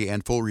Security,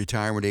 and full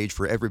retirement age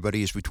for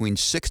everybody is between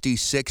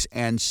 66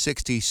 and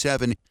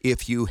 67.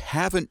 If you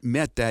haven't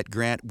met that,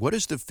 Grant, what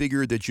is the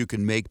figure that you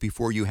can make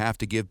before you have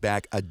to give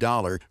back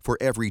 $1 for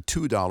every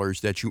 $2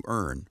 that you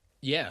earn?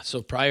 Yeah,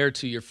 so prior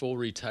to your full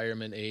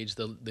retirement age,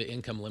 the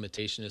income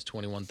limitation is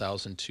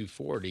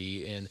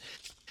 $21,240,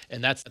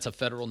 and that's a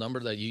federal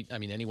number that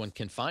anyone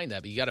can find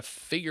that, but you got to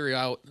figure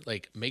out,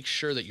 make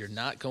sure that you're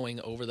not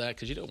going over that,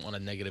 because you don't want to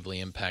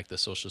negatively impact the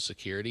Social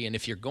Security. And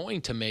if you're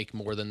going to make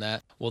more than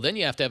that, well, then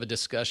you have to have a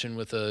discussion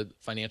with a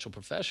financial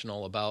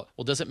professional about,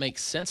 well, does it make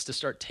sense to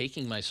start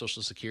taking my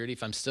Social Security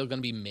if I'm still going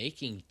to be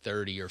making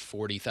 $30,000 or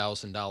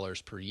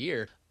 $40,000 per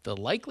year? The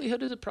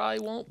likelihood is it probably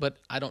won't, but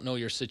I don't know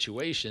your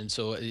situation.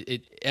 So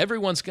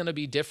everyone's going to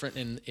be different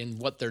in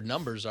what their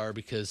numbers are,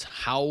 because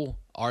how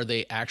are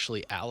they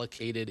actually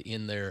allocated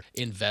in their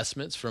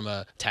investments from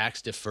a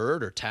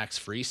tax-deferred or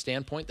tax-free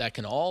standpoint? That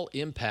can all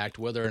impact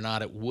whether or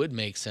not it would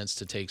make sense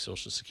to take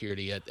Social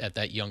Security at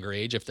that younger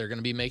age if they're going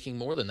to be making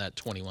more than that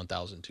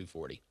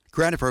 $21,240.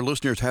 Grant, if our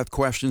listeners have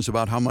questions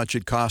about how much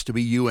it costs to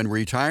be you in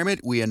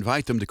retirement, we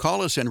invite them to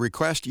call us and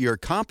request your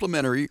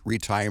complimentary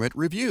retirement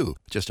review.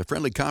 Just a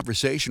friendly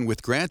conversation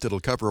with Grant that'll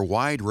cover a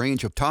wide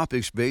range of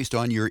topics based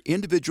on your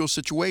individual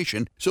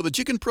situation so that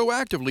you can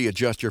proactively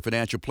adjust your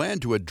financial plan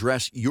to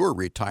address your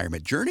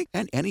retirement journey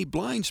and any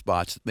blind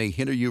spots that may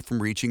hinder you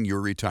from reaching your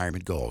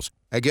retirement goals.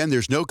 Again,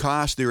 there's no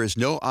cost, there is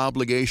no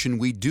obligation.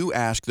 We do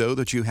ask, though,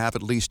 that you have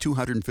at least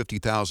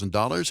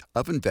 $250,000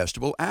 of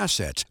investable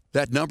assets.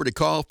 That number to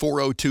call,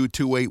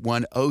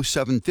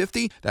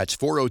 402-281-0750. That's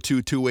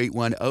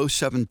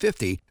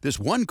 402-281-0750. This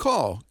one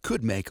call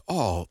could make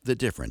all the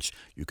difference.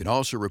 You can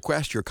also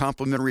request your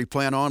complimentary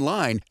plan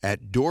online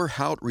at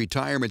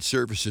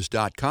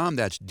DorhoutRetirementServices.com.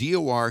 That's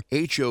DORHOUT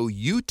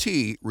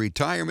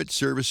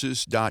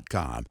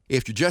retirementservices.com.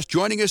 If you're just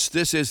joining us,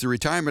 this is the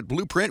Retirement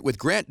Blueprint with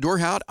Grant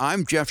Dorhout.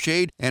 I'm Jeff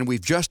Shade, and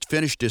we've just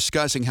finished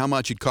discussing how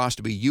much it costs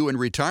to be you in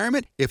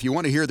retirement. If you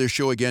want to hear this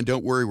show again,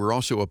 don't worry, we're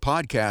also a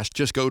podcast.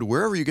 Just go to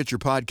wherever you get your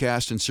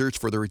podcast and search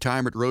for the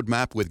Retirement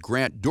Roadmap with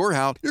Grant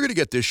Dorhout. You're going to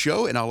get this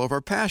show and all of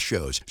our past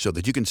shows so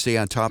that you can stay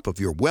on top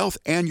of your wealth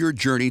and your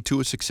journey to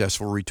a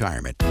successful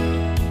retirement.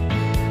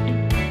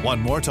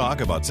 Want more talk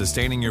about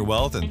sustaining your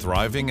wealth and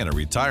thriving in a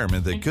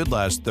retirement that could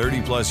last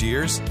 30 plus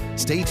years?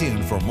 Stay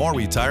tuned for more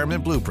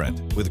Retirement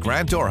Blueprint with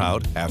Grant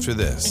Dorhout after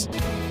this.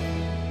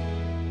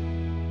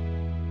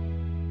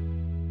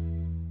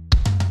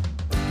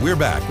 We're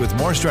back with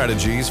more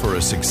strategies for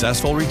a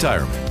successful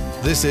retirement.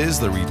 This is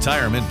the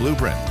Retirement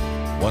Blueprint.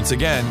 Once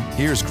again,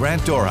 here's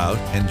Grant Dorhout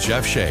and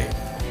Jeff Shade.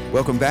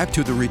 Welcome back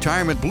to the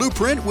Retirement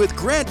Blueprint with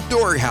Grant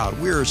Dorhout.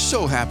 We're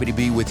so happy to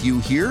be with you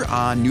here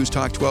on News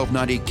Talk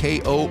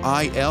 1290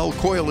 KOIL,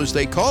 COIL as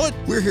they call it.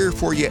 We're here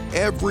for you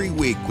every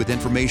week with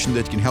information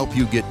that can help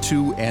you get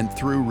to and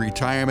through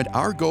retirement.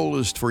 Our goal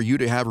is for you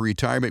to have a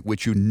retirement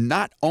which you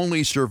not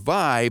only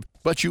survive,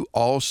 but you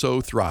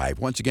also thrive.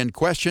 Once again,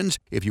 questions.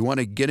 If you want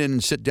to get in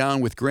and sit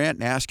down with Grant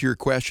and ask your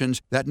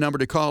questions, that number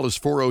to call is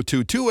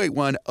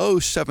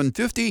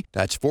 402-281-0750.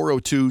 That's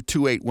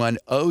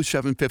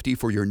 402-281-0750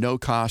 for your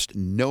no-cost,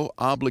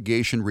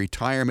 no-obligation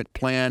retirement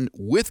plan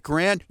with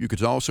Grant. You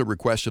could also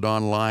request it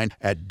online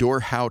at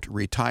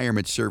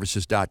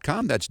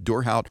DorhoutRetirementServices.com. That's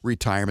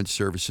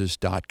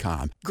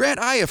DorhoutRetirementServices.com. Grant,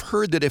 I have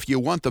heard that if you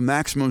want the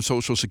maximum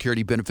Social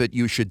Security benefit,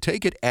 you should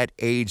take it at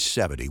age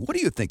 70. What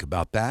do you think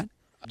about that?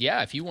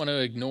 Yeah, if you want to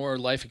ignore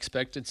life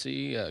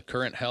expectancy,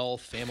 current health,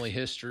 family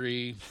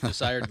history,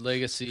 desired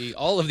legacy,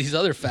 all of these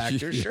other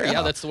factors, sure,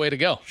 yeah, that's the way to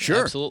go.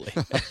 Sure. Absolutely.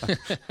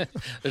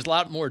 There's a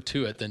lot more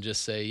to it than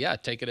just say, yeah,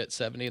 take it at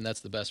 70 and that's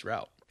the best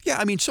route. Yeah,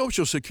 I mean,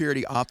 Social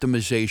Security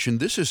optimization,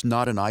 this is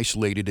not an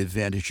isolated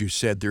event, as you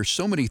said. There's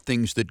so many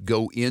things that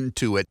go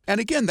into it.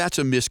 And again, that's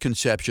a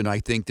misconception, I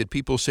think, that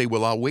people say,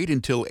 well, I'll wait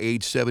until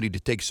age 70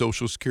 to take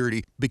Social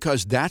Security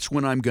because that's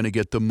when I'm going to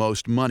get the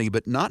most money,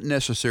 but not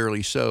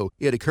necessarily so.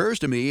 It occurs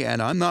to me,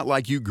 and I'm not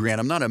like you, Grant,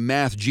 I'm not a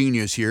math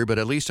genius here, but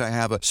at least I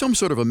have some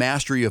sort of a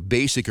mastery of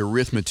basic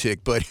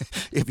arithmetic. But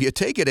if you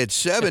take it at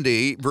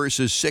 70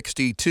 versus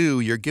 62,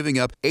 you're giving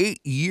up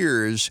 8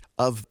 years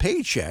of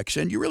paychecks,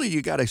 and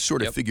you got to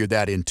sort of figure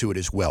that into it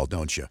as well,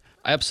 don't you?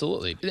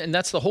 Absolutely. And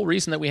that's the whole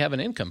reason that we have an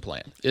income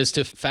plan, is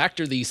to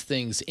factor these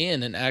things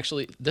in. And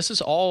actually, this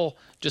is all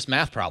just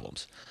math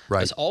problems. Right.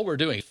 That's all we're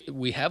doing.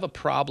 We have a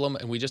problem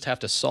and we just have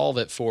to solve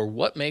it for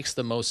what makes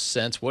the most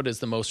sense, what is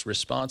the most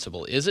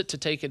responsible. Is it to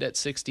take it at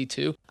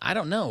 62? I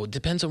don't know. It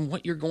depends on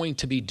what you're going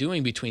to be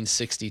doing between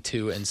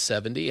 62 and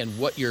 70 and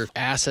what your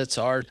assets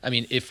are. I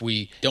mean, if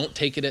we don't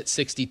take it at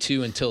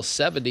 62 until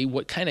 70,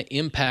 what kind of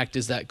impact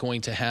is that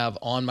going to have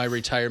on my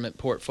retirement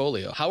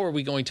portfolio? How are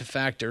we going to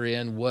factor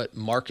in what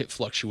market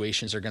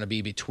fluctuations are going to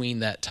be between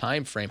that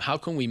time frame? How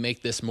can we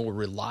make this more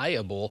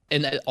reliable?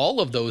 And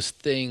all of those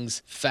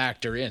things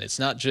factor in. It's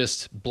not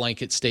just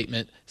blanket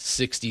statement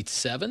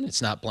 67.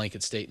 It's not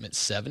blanket statement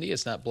 70.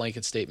 It's not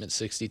blanket statement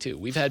 62.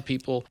 We've had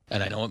people,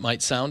 and I know it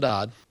might sound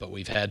odd, but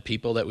we've had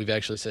people that we've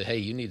actually said, hey,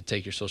 you need to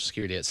take your Social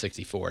Security at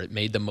 64. It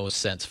made the most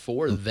sense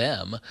for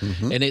them.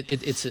 Mm-hmm. And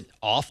it's an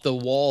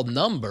off-the-wall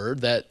number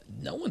that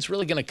no one's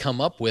really going to come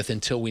up with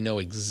until we know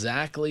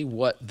exactly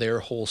what their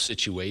whole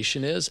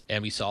situation is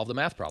and we solve the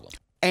math problem.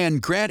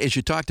 And Grant, as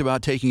you talked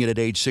about taking it at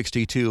age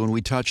 62, and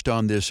we touched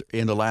on this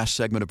in the last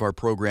segment of our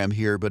program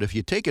here, but if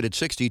you take it at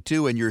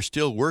 62 and you're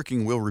still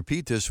working, we'll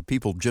repeat this if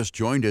people just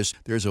joined us,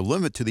 there's a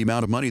limit to the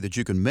amount of money that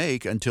you can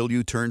make until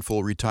you turn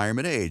full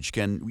retirement age.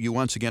 Can you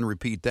once again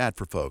repeat that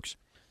for folks?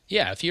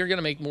 Yeah, if you're going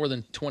to make more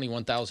than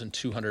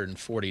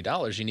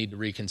 $21,240, you need to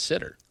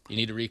reconsider. You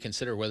need to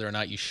reconsider whether or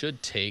not you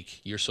should take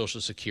your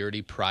Social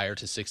Security prior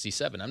to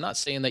 67. I'm not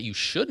saying that you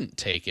shouldn't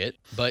take it,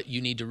 but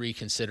you need to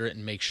reconsider it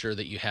and make sure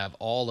that you have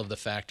all of the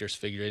factors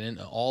figured in,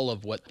 all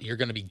of what you're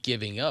going to be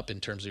giving up in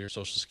terms of your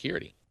Social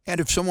Security. And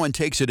if someone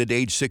takes it at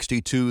age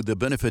 62, the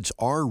benefits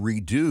are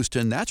reduced,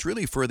 and that's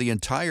really for the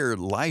entire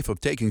life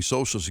of taking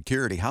Social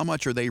Security. How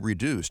much are they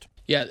reduced?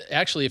 Yeah,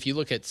 actually, if you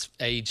look at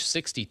age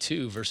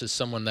 62 versus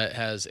someone that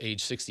has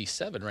age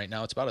 67 right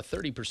now, it's about a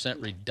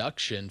 30%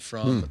 reduction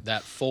from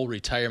that full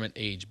retirement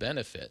age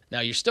benefit.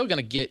 Now, you're still going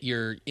to get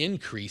your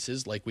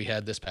increases like we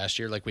had this past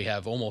year, like we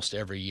have almost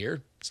every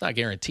year. It's not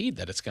guaranteed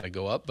that it's going to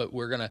go up, but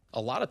we're going to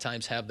a lot of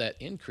times have that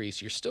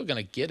increase. You're still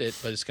going to get it,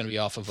 but it's going to be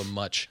off of a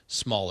much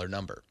smaller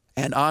number.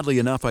 And oddly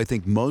enough, I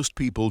think most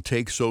people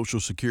take Social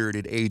Security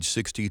at age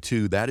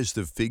 62. That is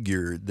the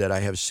figure that I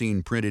have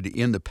seen printed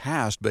in the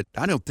past, but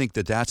I don't think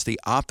that that's the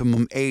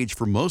optimum age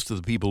for most of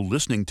the people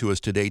listening to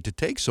us today to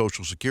take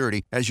Social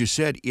Security. As you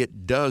said,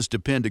 it does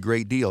depend a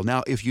great deal.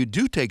 Now, if you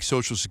do take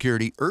Social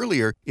Security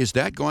earlier, is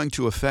that going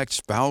to affect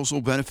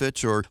spousal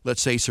benefits or,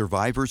 let's say,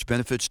 survivors'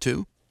 benefits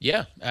too?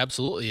 Yeah,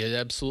 absolutely. It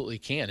absolutely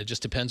can. It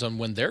just depends on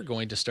when they're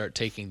going to start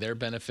taking their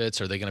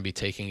benefits. Are they going to be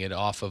taking it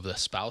off of the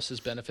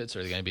spouse's benefits?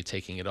 Are they going to be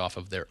taking it off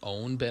of their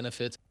own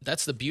benefits?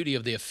 That's the beauty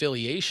of the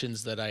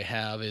affiliations that I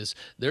have is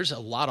there's a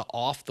lot of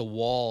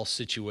off-the-wall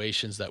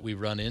situations that we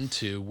run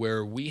into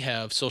where we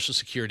have Social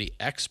Security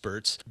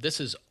experts.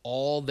 This is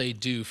all they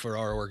do for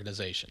our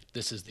organization.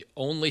 This is the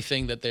only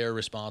thing that they are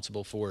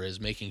responsible for is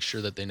making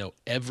sure that they know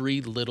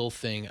every little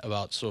thing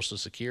about Social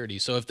Security.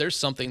 So if there's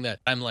something that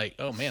I'm like,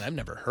 oh man, I've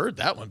never heard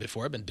that one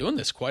before. I've been doing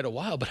this quite a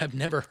while, but I've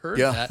never heard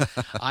that.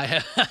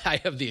 I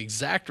have the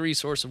exact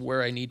resource of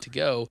where I need to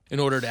go in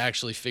order to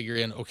actually figure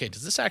in, okay,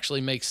 does this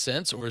actually make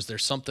sense or is there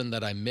something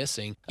that I'm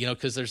missing? You know,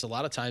 because there's a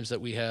lot of times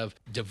that we have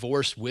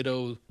divorce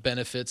widow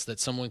benefits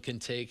that someone can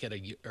take at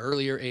an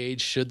earlier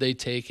age. Should they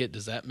take it?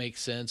 Does that make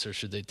sense? Or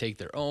should they take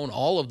their own?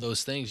 All of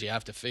those things you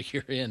have to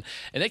figure in.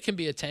 And it can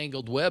be a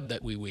tangled web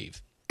that we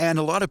weave. And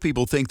a lot of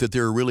people think that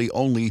there are really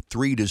only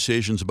 3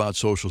 decisions about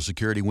Social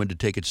Security, when to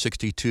take it: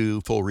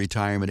 62, full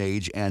retirement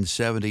age, and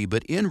 70.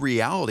 But in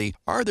reality,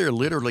 are there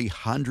literally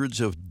hundreds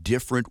of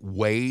different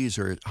ways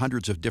or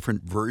hundreds of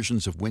different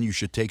versions of when you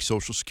should take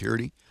Social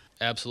Security?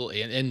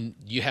 Absolutely. And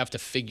you have to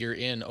figure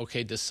in,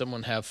 okay, does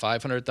someone have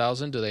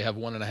 $500,000? Do they have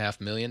 $1.5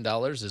 million?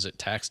 Is it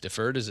tax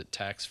deferred? Is it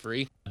tax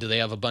free? Do they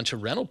have a bunch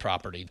of rental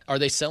property? Are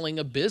they selling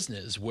a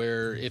business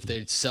where if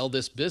they sell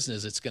this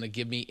business, it's going to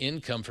give me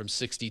income from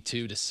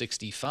 62 to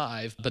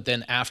 65, but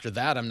then after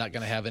that, I'm not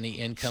going to have any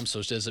income.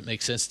 So does it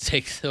make sense to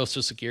take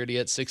Social Security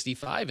at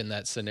 65 in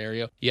that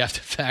scenario? You have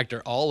to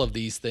factor all of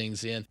these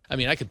things in. I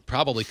mean, I could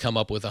probably come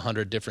up with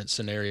 100 different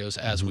scenarios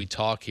as we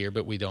talk here,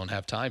 but we don't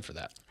have time for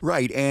that.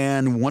 Right.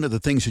 And one of the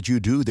things that you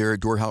do there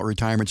at Dorhout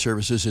Retirement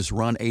Services is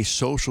run a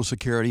Social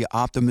Security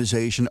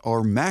optimization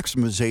or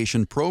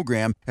maximization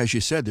program. As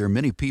you said, there are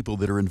many people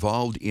that are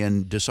involved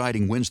in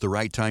deciding when's the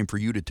right time for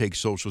you to take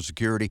Social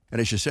Security.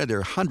 And as you said, there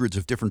are hundreds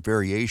of different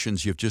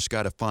variations. You've just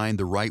got to find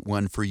the right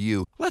one for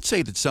you. Let's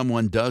say that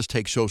someone does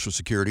take Social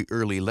Security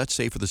early. Let's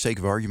say, for the sake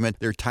of argument,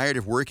 they're tired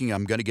of working.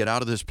 I'm going to get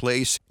out of this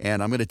place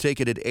and I'm going to take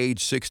it at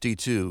age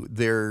 62.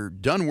 They're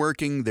done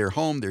working. They're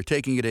home. They're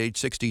taking it at age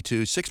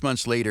 62. 6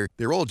 months later,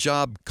 their old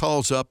job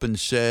calls up and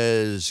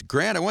says,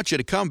 Grant, I want you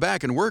to come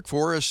back and work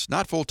for us,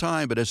 not full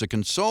time, but as a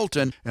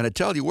consultant. And I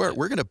tell you what,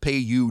 we're going to pay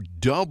you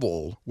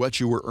double what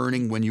you were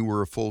earning when you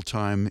were a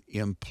full-time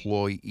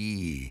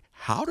employee.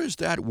 How does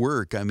that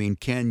work? I mean,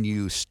 can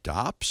you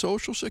stop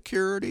Social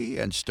Security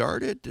and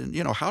start it? And,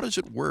 how does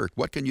it work?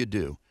 What can you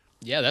do?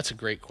 Yeah, that's a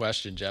great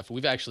question, Jeff.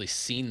 We've actually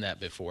seen that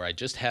before. I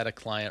just had a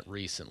client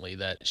recently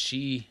that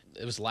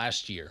it was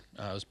last year.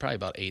 It was probably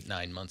about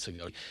 8-9 months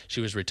ago. She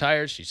was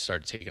retired. She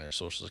started taking her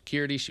Social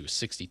Security. She was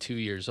 62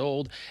 years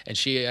old, and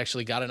she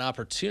actually got an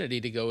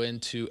opportunity to go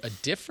into a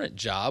different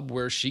job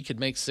where she could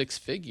make 6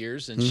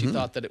 figures, and she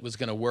thought that it was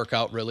going to work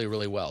out really,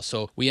 really well.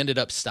 So we ended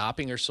up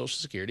stopping her Social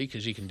Security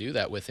because you can do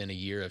that within a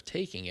year of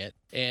taking it.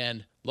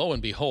 And lo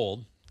and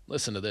behold,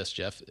 listen to this,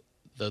 Jeff.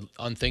 The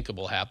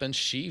unthinkable happened.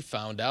 She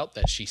found out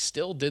that she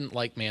still didn't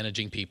like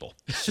managing people.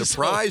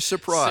 Surprise,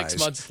 surprise.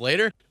 6 months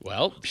later,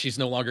 well, she's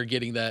no longer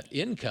getting that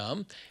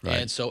income. Right.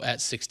 And so at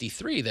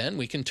 63, then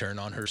we can turn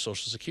on her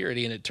Social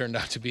Security, and it turned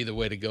out to be the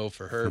way to go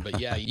for her.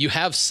 But yeah, you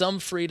have some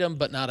freedom,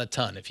 but not a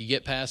ton. If you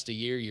get past a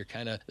year, you're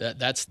kind of,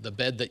 that's the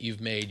bed that you've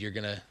made. You're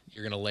going to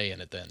lay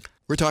in it then.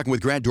 We're talking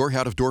with Grant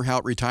Dorhout of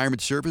Dorhout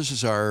Retirement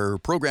Services. Our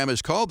program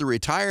is called The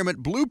Retirement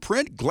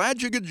Blueprint.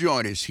 Glad you could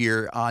join us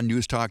here on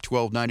News Talk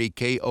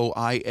 1290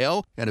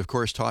 KOIL. And, of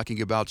course,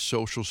 talking about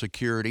Social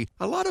Security.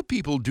 A lot of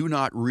people do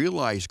not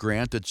realize,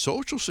 Grant, that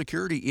Social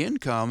Security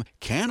income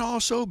can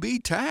also be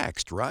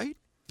taxed, right?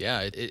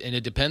 Yeah, and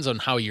it depends on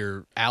how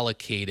you're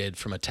allocated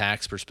from a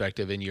tax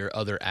perspective in your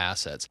other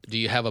assets. Do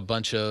you have a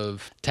bunch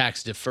of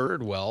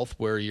tax-deferred wealth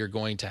where you're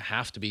going to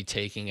have to be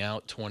taking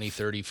out $20,000,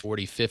 $30,000,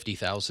 $40,000,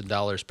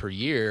 $50,000 per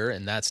year,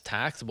 and that's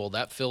taxable?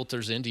 That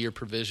filters into your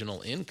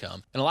provisional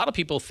income. And a lot of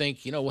people think,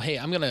 well, hey,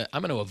 I'm gonna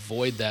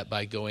avoid that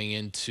by going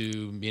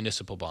into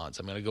municipal bonds.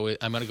 I'm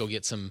gonna go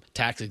get some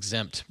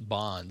tax-exempt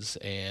bonds,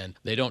 and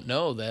they don't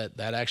know that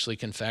actually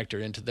can factor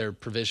into their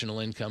provisional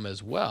income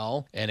as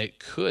well, and it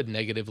could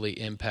negatively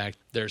impact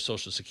their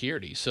Social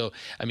Security. So,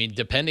 I mean,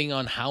 depending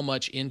on how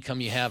much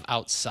income you have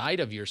outside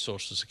of your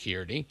Social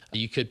Security,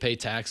 you could pay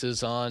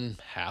taxes on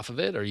half of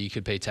it, or you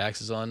could pay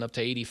taxes on up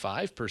to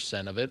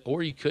 85% of it,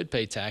 or you could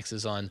pay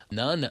taxes on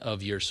none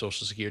of your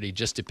Social Security,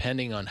 just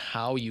depending on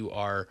how you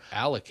are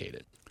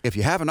allocated. If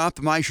you haven't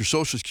optimized your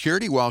Social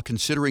Security while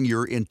considering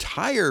your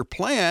entire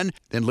plan,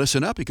 then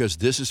listen up, because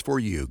this is for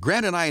you.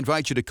 Grant and I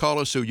invite you to call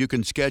us so you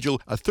can schedule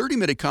a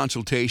 30-minute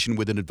consultation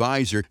with an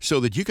advisor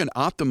so that you can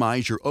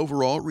optimize your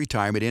overall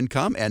retirement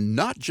income and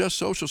not just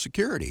Social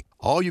Security.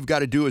 All you've got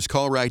to do is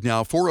call right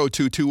now,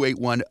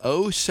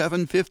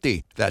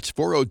 402-281-0750. That's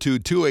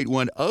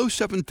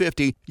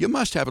 402-281-0750. You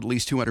must have at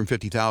least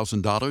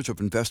 $250,000 of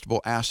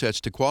investable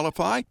assets to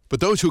qualify.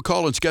 But those who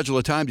call and schedule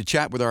a time to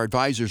chat with our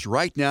advisors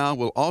right now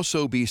will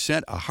also be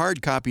sent a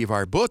hard copy of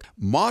our book,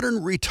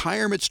 Modern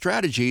Retirement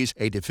Strategies,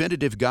 a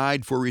definitive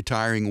guide for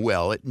retiring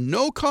well at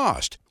no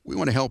cost. We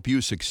want to help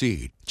you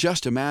succeed.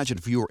 Just imagine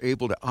if you were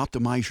able to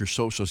optimize your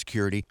Social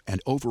Security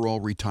and overall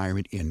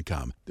retirement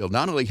income. They'll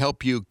not only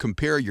help you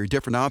compare your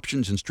different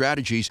options and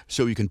strategies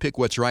so you can pick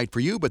what's right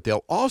for you, but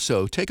they'll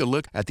also take a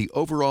look at the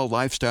overall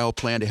lifestyle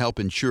plan to help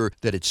ensure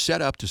that it's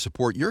set up to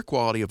support your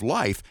quality of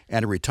life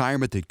and a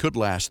retirement that could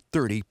last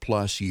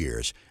 30-plus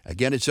years.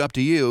 Again, it's up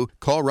to you.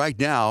 Call right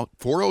now,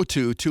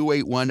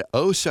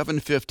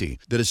 402-281-0750.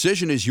 The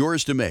decision is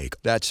yours to make.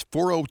 That's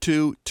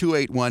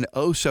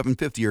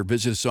 402-281-0750, or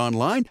visit us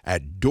online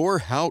at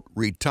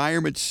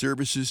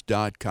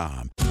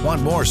DorhoutRetirementServices.com.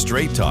 Want more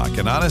straight talk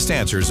and honest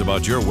answers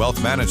about your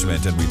wealth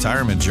management and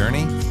retirement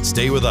journey?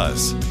 Stay with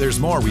us. There's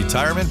more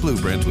Retirement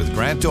Blueprint with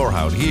Grant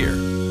Dorhout here.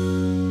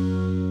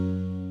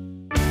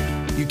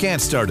 You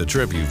can't start a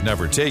trip you've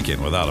never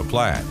taken without a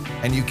plan,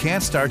 and you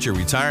can't start your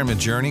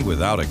retirement journey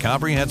without a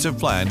comprehensive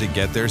plan to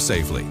get there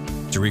safely.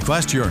 To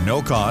request your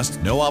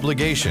no-cost,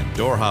 no-obligation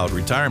Dorhout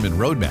Retirement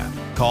Roadmap,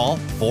 call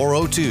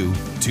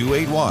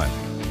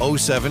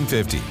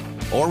 402-281-0750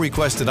 or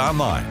request it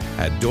online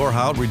at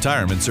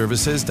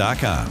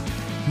DorhoutRetirementServices.com.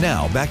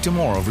 Now, back to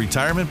more of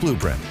Retirement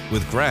Blueprint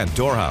with Grant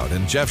Dorhout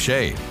and Jeff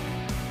Shade.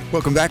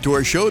 Welcome back to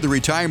our show, The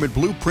Retirement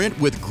Blueprint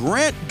with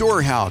Grant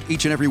Dorhout,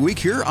 each and every week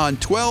here on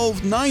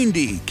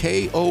 1290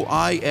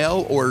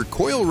 KOIL or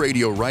Coil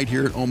Radio right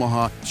here in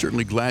Omaha.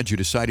 Certainly glad you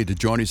decided to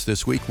join us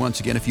this week. Once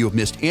again, if you have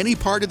missed any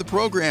part of the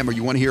program or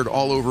you want to hear it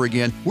all over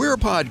again, we're a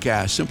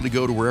podcast. Simply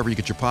go to wherever you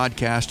get your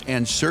podcast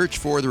and search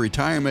for The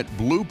Retirement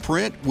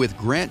Blueprint with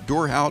Grant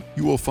Dorhout.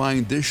 You will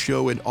find this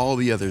show and all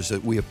the others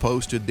that we have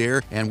posted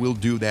there, and we'll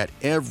do that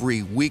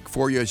every week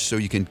for you so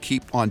you can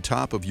keep on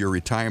top of your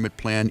retirement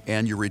plan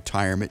and your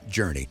retirement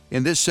journey.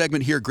 In this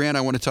segment here, Grant,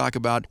 I want to talk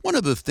about one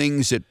of the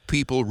things that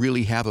people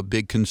really have a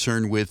big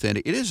concern with, and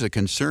it is a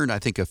concern, I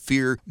think, a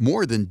fear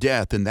more than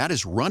death, and that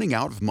is running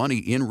out of money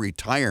in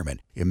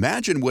retirement.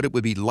 Imagine what it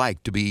would be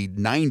like to be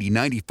 90,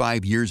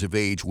 95 years of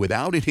age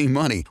without any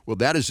money. Well,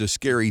 that is a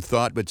scary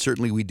thought, but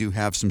certainly we do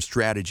have some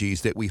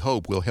strategies that we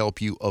hope will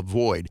help you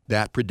avoid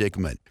that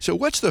predicament. So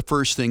what's the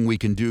first thing we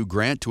can do,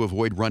 Grant, to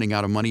avoid running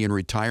out of money in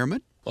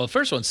retirement? Well, the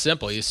first one's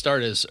simple. You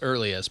start as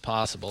early as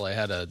possible. I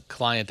had a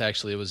client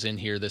actually that was in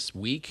here this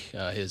week.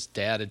 His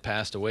dad had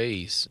passed away.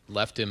 He's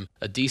left him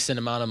a decent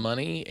amount of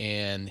money,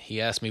 and he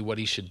asked me what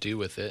he should do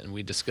with it. And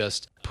we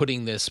discussed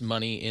putting this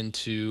money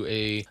into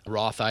a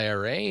Roth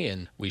IRA,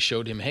 and we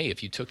showed him, hey,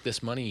 if you took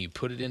this money, you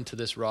put it into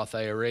this Roth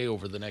IRA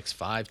over the next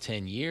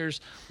 5-10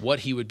 years, what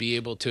he would be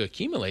able to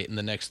accumulate in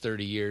the next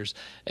 30 years.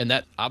 And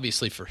that,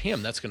 obviously for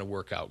him, that's going to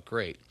work out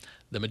great.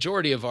 The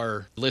majority of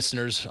our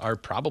listeners are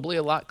probably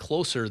a lot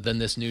closer than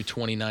this new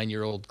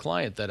 29-year-old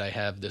client that I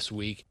have this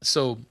week.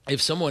 So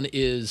if someone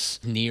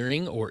is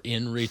nearing or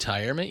in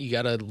retirement, you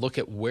got to look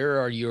at where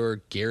are your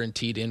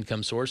guaranteed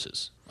income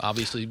sources.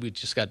 Obviously, we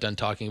just got done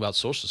talking about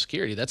Social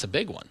Security. That's a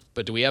big one.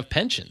 But do we have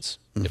pensions?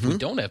 If we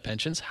don't have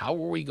pensions, how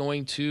are we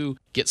going to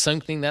get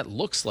something that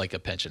looks like a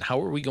pension?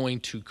 How are we going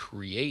to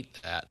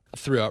create that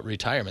throughout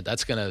retirement?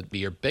 That's going to be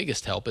your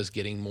biggest help, is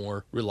getting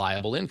more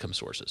reliable income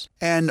sources.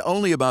 And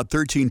only about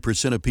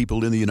 13% of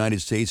people in the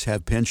United States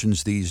have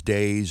pensions these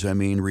days. I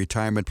mean,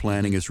 retirement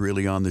planning is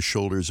really on the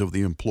shoulders of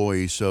the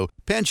employees. So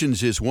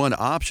pensions is one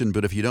option,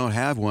 but if you don't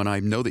have one,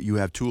 I know that you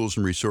have tools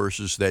and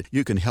resources that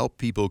you can help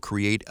people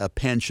create a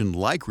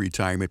pension-like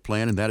retirement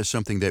plan, and that is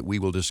something that we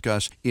will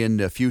discuss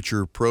in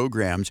future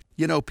programs.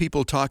 You know,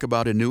 people talk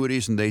about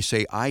annuities and they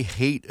say, I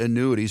hate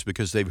annuities,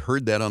 because they've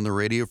heard that on the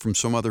radio from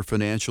some other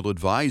financial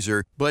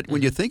advisor. But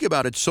when you think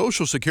about it,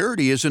 Social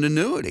Security is an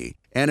annuity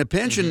and a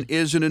pension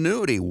is an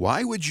annuity.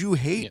 Why would you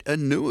hate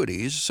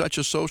annuities such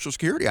as Social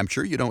Security? I'm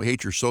sure you don't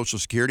hate your Social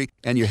Security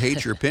and you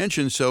hate your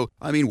pension. So,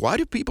 I mean, why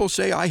do people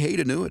say I hate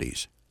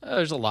annuities?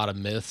 There's a lot of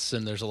myths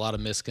and there's a lot of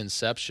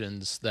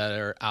misconceptions that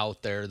are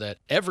out there, that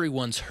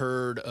everyone's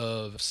heard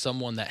of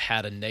someone that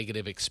had a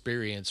negative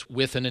experience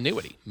with an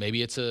annuity.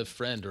 Maybe it's a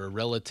friend or a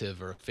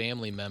relative or a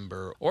family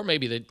member, or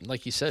maybe they,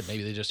 like you said,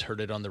 maybe they just heard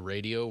it on the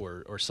radio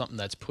or something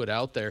that's put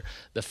out there.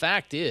 The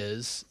fact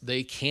is,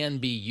 they can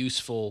be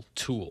useful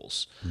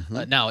tools.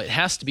 Now, it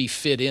has to be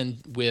fit in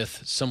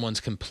with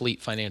someone's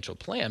complete financial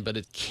plan, but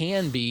it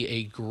can be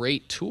a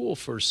great tool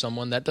for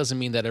someone. That doesn't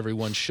mean that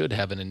everyone should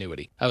have an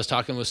annuity. I was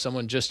talking with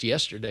someone just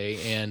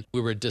yesterday, and we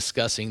were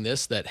discussing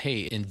this, that,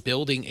 hey, in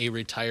building a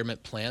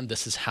retirement plan,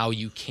 this is how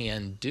you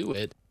can do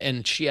it.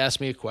 And she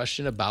asked me a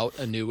question about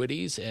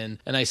annuities, and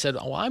I said,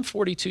 oh, I'm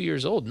 42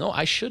 years old. No,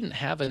 I shouldn't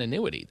have an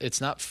annuity.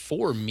 It's not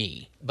for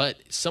me. But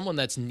someone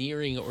that's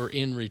nearing or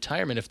in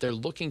retirement, if they're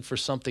looking for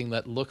something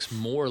that looks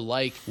more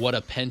like what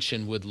a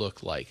pension would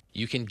look like,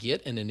 you can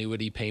get an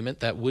annuity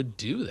payment that would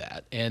do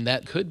that. And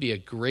that could be a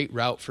great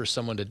route for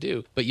someone to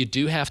do. But you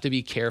do have to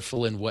be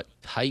careful in what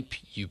type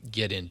you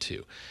get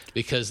into,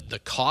 because the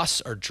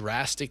costs are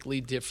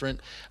drastically different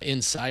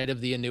inside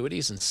of the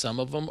annuities, and some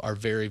of them are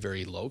very,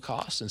 very low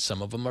cost, and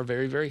some of them are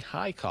very, very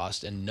high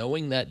cost. And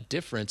knowing that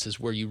difference is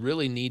where you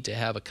really need to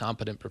have a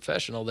competent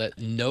professional that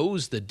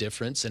knows the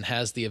difference and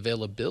has the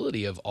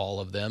availability of all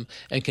of them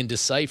and can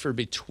decipher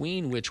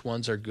between which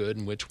ones are good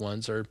and which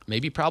ones are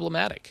maybe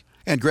problematic.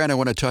 And Grant, I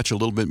want to touch a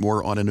little bit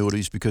more on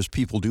annuities because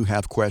people do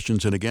have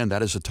questions. And again,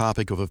 that is a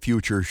topic of a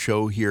future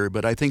show here.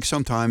 But I think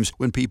sometimes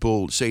when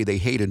people say they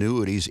hate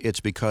annuities, it's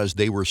because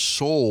they were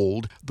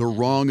sold the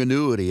wrong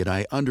annuity. And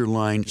I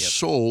underline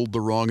sold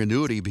the wrong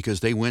annuity, because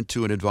they went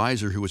to an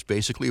advisor who was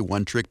basically a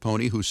one-trick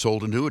pony who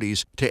sold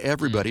annuities to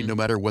everybody, no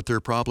matter what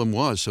their problem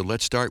was. So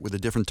let's start with the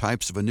different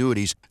types of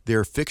annuities. There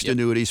are fixed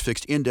annuities,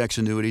 fixed index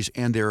annuities,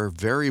 and there are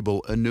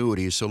variable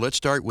annuities. So let's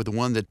start with the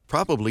one that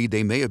probably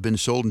they may have been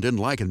sold and didn't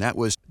like, and that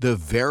was the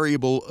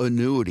variable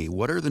annuity.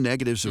 What are the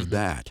negatives of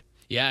that?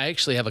 Yeah, I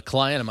actually have a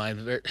client of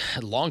mine,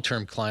 a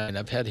long-term client.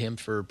 I've had him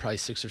for probably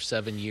 6 or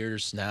 7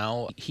 years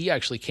now. He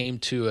actually came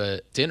to a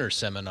dinner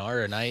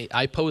seminar, and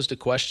I posed a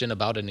question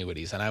about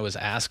annuities, and I was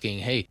asking,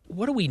 hey,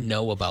 what do we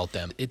know about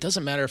them? It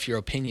doesn't matter if your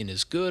opinion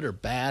is good or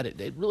bad.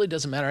 It really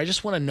doesn't matter. I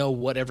just want to know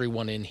what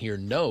everyone in here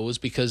knows,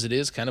 because it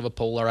is kind of a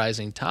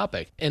polarizing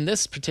topic. And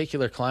this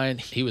particular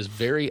client, he was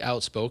very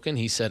outspoken.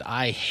 He said,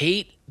 I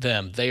hate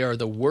them. They are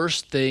the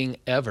worst thing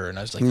ever. And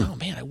I was like, oh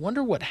man, I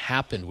wonder what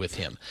happened with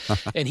him.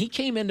 And he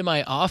came into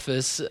my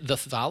office the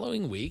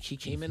following week. He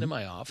came into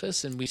my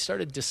office and we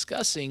started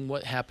discussing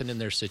what happened in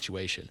their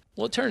situation.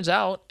 Well, it turns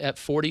out at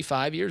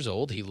 45 years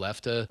old, he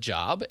left a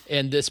job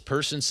and this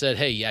person said,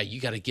 hey, yeah,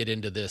 you got to get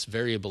into this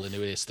variable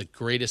annuity. It's the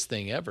greatest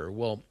thing ever.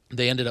 Well,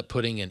 they ended up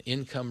putting an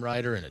income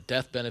rider and a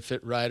death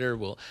benefit rider.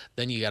 Well,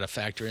 then you got to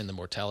factor in the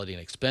mortality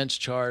and expense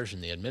charge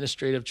and the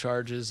administrative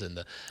charges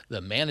and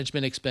the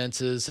management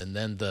expenses and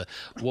then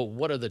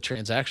what are the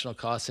transactional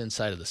costs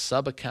inside of the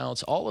sub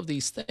accounts, all of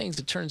these things.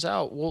 It turns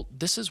out, well,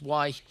 this is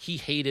why he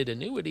hated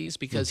annuities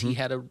because he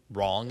had a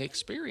wrong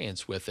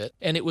experience with it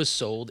and it was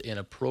sold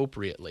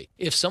inappropriately.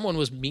 If someone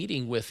was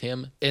meeting with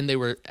him and they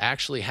were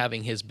actually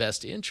having his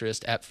best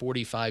interest at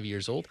 45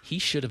 years old, he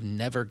should have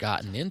never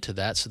gotten into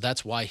that. So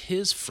that's why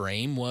his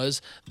frame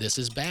was, this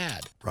is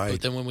bad. Right.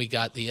 But then when we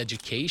got the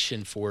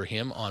education for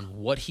him on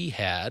what he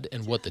had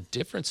and what the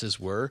differences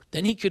were,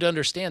 then he could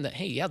understand that,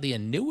 hey, yeah, the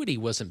annuity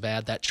wasn't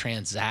bad, that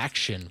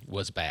transaction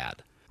was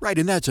bad. Right,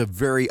 and that's a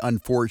very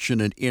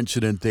unfortunate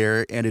incident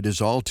there, and it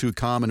is all too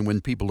common when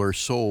people are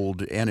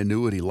sold an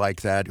annuity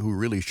like that who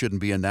really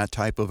shouldn't be in that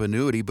type of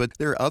annuity. But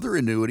there are other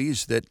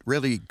annuities that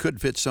really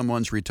could fit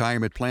someone's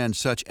retirement plan,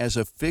 such as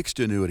a fixed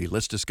annuity.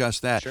 Let's discuss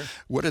that. Sure.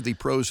 What are the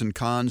pros and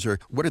cons, or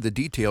what are the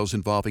details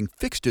involving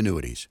fixed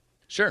annuities?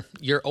 Sure.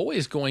 You're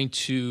always going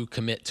to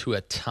commit to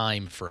a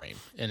time frame.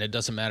 And it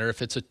doesn't matter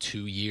if it's a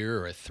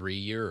 2-year or a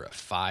 3-year or a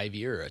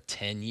 5-year or a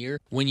 10-year.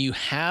 When you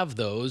have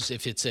those,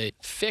 if it's a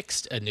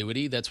fixed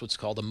annuity, that's what's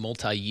called a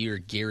multi-year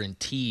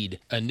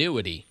guaranteed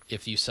annuity.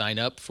 If you sign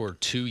up for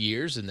 2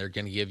 years and they're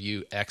going to give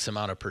you X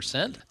amount of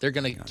percent, they're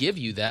going to give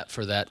you that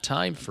for that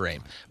time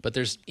frame. But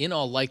there's in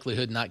all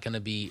likelihood not going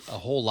to be a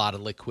whole lot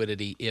of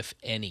liquidity, if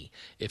any,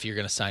 if you're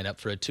going to sign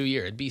up for a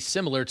 2-year. It'd be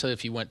similar to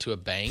if you went to a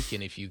bank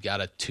and if you got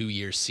a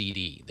 2-year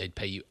CD. They'd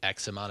pay you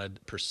X amount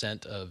of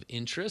percent of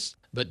interest.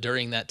 But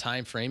during that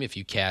time frame, if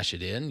you cash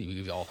it in,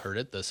 you've all heard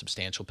it, the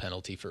substantial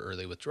penalty for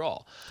early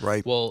withdrawal.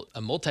 Right. Well,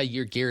 a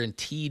multi-year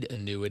guaranteed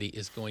annuity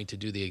is going to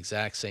do the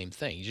exact same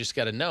thing. You just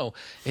got to know,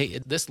 hey,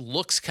 this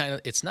looks kind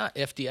of, it's not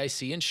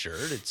FDIC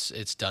insured.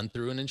 It's done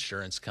through an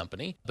insurance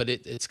company, but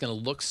it's going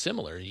to look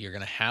similar. You're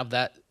going to have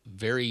that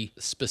very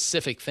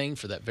specific thing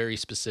for that very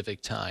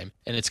specific time.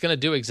 And it's going to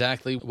do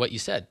exactly what you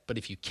said. But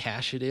if you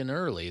cash it in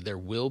early, there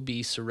will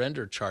be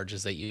surrender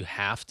charges that you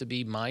have to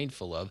be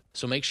mindful of.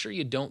 So make sure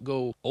you don't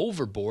go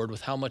overboard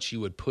with how much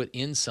you would put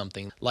in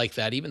something like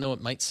that, even though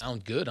it might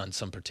sound good on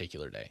some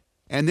particular day.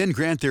 And then,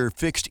 Grant, there are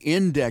fixed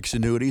index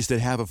annuities that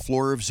have a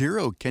floor of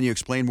 0. Can you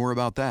explain more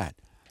about that?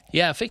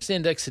 Yeah, fixed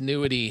index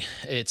annuity,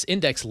 it's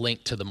index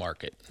linked to the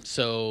market.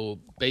 So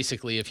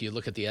basically, if you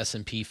look at the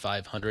S&P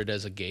 500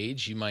 as a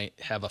gauge, you might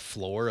have a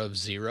floor of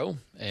 0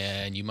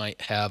 and you might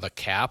have a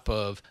cap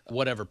of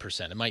whatever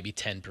percent. It might be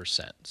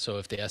 10%. So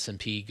if the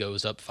S&P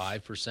goes up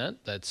 5%,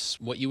 that's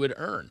what you would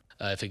earn.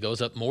 If it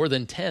goes up more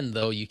than 10,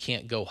 though, you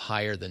can't go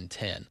higher than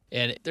 10.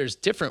 And there's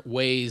different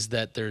ways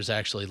that there's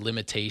actually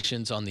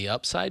limitations on the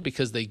upside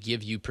because they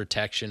give you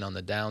protection on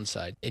the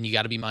downside. And you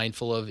got to be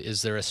mindful of,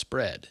 is there a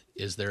spread?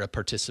 Is there a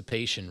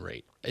participation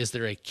rate? Is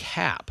there a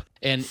cap?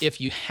 And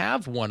if you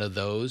have one of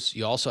those,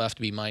 you also have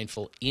to be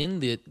mindful in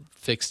the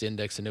fixed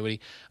index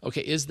annuity, okay,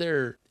 is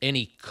there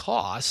any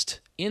cost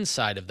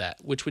inside of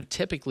that, which would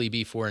typically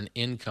be for an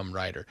income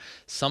rider?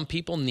 Some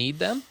people need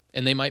them,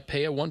 and they might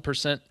pay a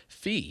 1%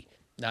 fee.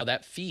 Now,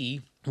 that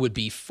fee would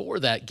be for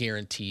that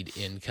guaranteed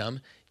income.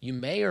 You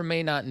may or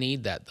may not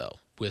need that, though.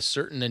 With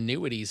certain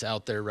annuities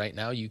out there right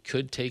now, you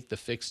could take the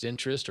fixed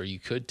interest or you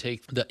could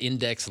take the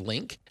index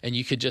link and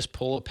you could just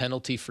pull a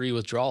penalty-free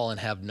withdrawal and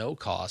have no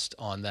cost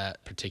on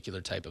that particular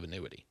type of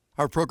annuity.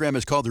 Our program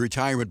is called The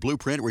Retirement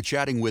Blueprint. We're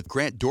chatting with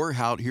Grant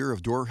Dorhout here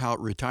of Dorhout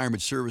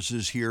Retirement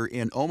Services here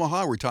in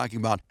Omaha. We're talking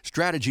about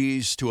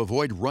strategies to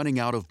avoid running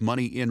out of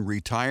money in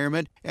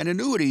retirement. And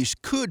annuities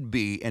could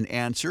be an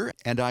answer,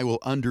 and I will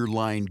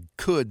underline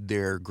could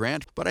there,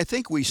 Grant. But I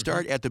think we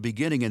start at the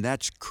beginning, and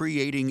that's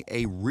creating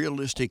a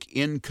realistic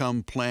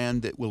income plan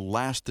that will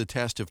last the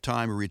test of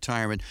time in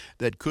retirement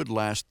that could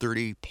last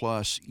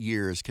 30-plus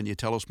years. Can you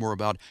tell us more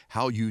about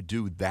how you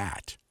do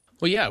that?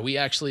 Well, yeah,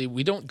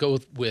 we don't go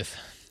with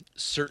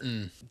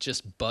certain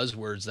just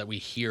buzzwords that we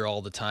hear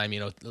all the time,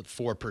 the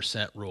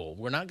 4% rule.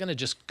 We're not going to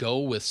just go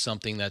with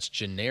something that's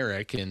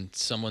generic and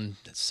someone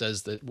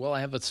says that, well,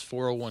 I have this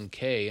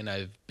 401k and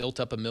I've built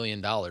up $1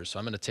 million. So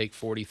I'm going to take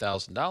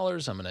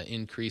 $40,000. I'm going to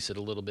increase it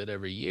a little bit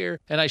every year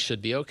and I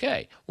should be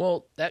okay.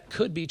 Well, that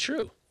could be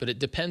true, but it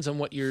depends on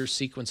what your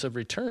sequence of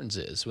returns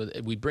is.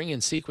 We bring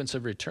in sequence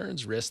of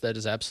returns risk that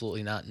is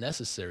absolutely not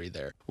necessary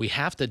there. We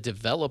have to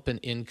develop an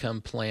income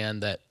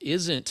plan that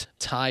isn't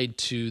tied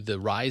to the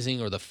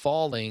rising or the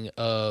falling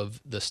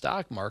of the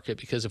stock market,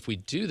 because if we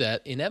do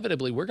that,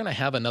 inevitably we're going to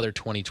have another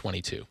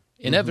 2022.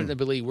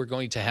 Inevitably, we're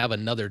going to have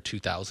another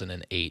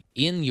 2008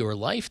 in your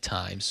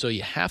lifetime. So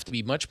you have to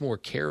be much more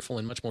careful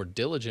and much more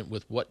diligent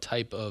with what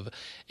type of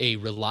a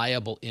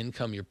reliable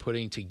income you're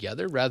putting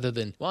together, rather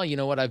than, well, you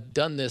know what, I've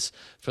done this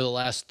for the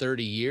last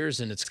 30 years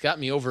and it's got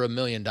me over $1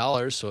 million,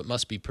 so it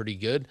must be pretty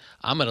good.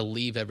 I'm going to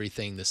leave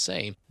everything the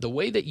same. The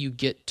way that you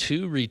get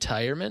to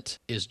retirement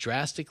is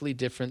drastically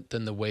different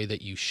than the way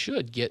that you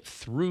should get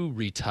through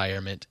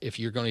retirement if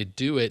you're going to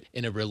do it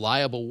in a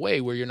reliable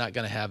way where you're not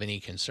going to have any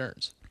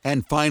concerns.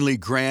 And finally,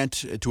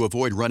 Grant, to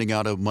avoid running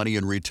out of money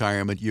in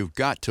retirement, you've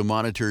got to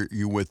monitor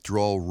your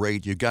withdrawal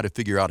rate. You've got to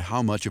figure out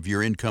how much of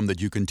your income that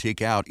you can take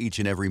out each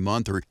and every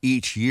month or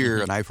each year.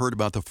 And I've heard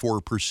about the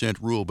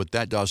 4% rule, but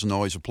that doesn't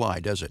always apply,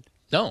 does it?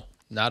 No,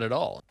 not at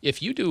all.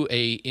 If you do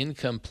a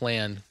income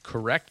plan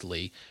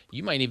correctly,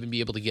 you might even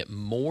be able to get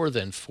more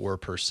than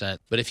 4%.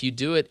 But if you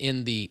do it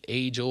in the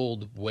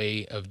age-old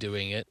way of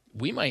doing it,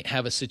 we might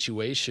have a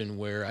situation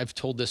where, I've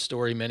told this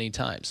story many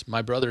times.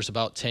 My brother's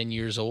about 10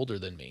 years older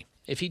than me.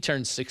 If he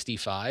turns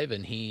 65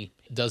 and he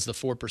does the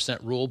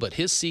 4% rule, but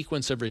his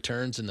sequence of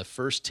returns in the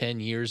first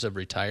 10 years of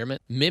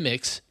retirement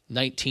mimics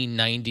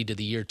 1990 to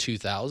the year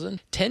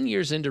 2000, 10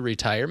 years into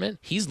retirement,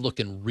 he's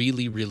looking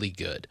really, really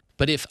good.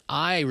 But if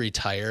I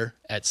retire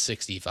at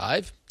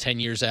 65, 10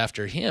 years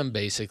after him,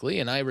 basically,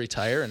 and I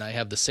retire and I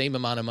have the same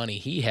amount of money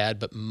he had,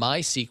 but my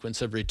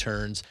sequence of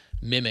returns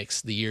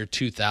mimics the year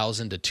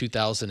 2000 to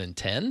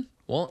 2010,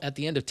 well, at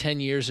the end of 10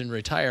 years in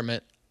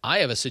retirement, I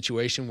have a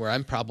situation where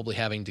I'm probably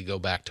having to go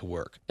back to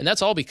work. And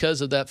that's all because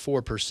of that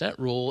 4%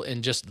 rule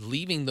and just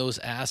leaving those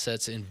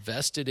assets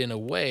invested in a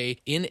way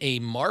in a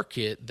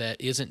market that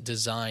isn't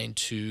designed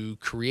to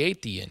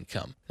create the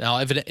income. Now,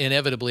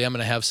 inevitably, I'm going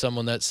to have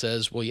someone that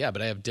says, well, yeah,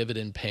 but I have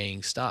dividend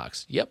paying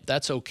stocks. Yep,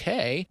 that's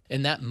okay.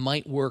 And that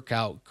might work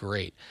out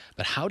great.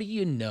 But how do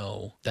you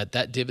know that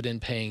that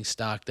dividend paying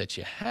stock that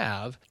you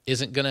have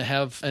isn't going to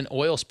have an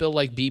oil spill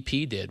like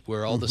BP did,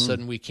 where all of a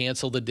sudden we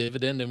cancel the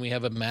dividend and we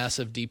have a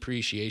massive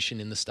depreciation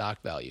in the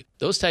stock value?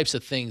 Those types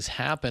of things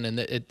happen, and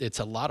it's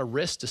a lot of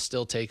risk to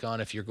still take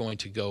on if you're going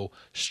to go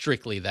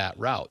strictly that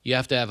route. You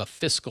have to have a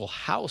fiscal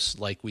house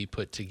like we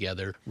put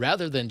together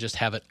rather than just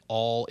have it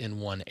all in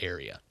one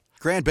area.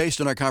 Grant, based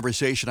on our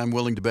conversation, I'm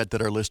willing to bet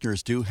that our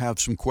listeners do have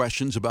some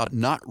questions about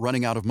not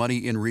running out of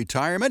money in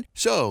retirement.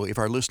 So if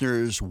our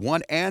listeners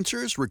want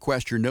answers,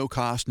 request your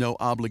no-cost,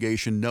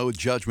 no-obligation,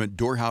 no-judgment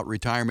Dorhout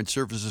Retirement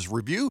Services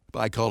review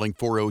by calling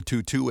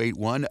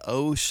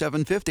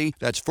 402-281-0750.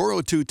 That's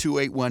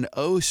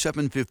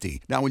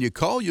 402-281-0750. Now, when you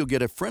call, you'll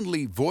get a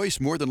friendly voice,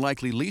 more than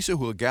likely Lisa,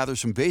 who will gather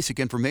some basic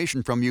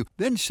information from you,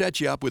 then set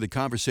you up with a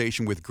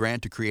conversation with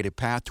Grant to create a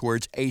path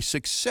towards a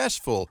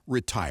successful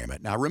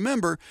retirement. Now,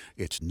 remember,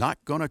 it's not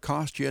going to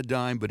cost you a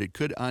dime, but it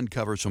could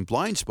uncover some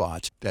blind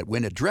spots that,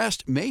 when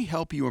addressed, may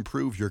help you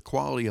improve your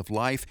quality of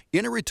life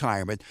in a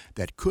retirement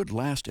that could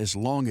last as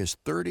long as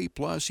 30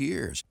 plus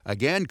years.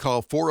 Again,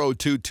 call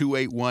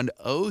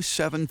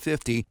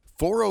 402-281-0750.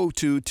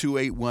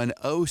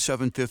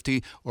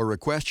 402-281-0750, or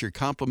request your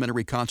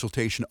complimentary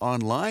consultation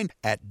online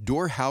at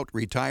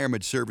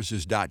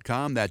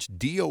DorhoutRetirementServices.com. That's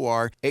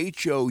DORHOUT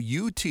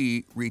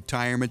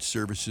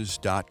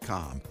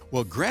retirementservices.com.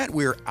 Well, Grant,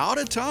 we're out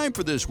of time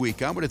for this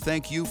week. I want to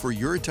thank you for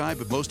your time,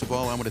 but most of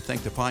all, I want to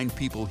thank the fine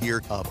people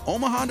here of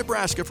Omaha,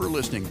 Nebraska for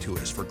listening to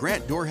us. For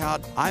Grant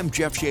Dorhout, I'm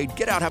Jeff Shade.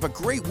 Get out, have a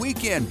great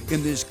weekend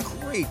in this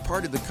great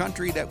part of the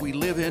country that we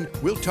live in.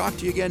 We'll talk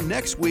to you again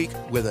next week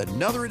with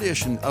another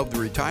edition of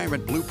the Retirement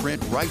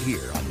Blueprint right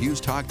here on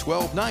News Talk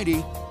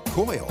 1290,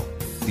 COIL.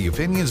 The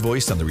opinions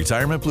voiced on the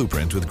Retirement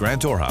Blueprint with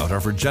Grant Dorhout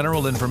are for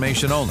general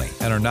information only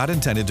and are not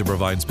intended to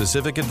provide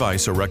specific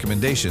advice or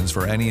recommendations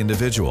for any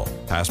individual.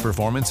 Past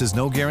performance is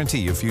no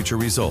guarantee of future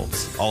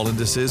results. All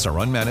indices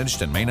are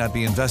unmanaged and may not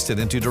be invested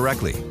into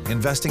directly.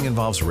 Investing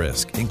involves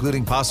risk,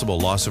 including possible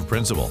loss of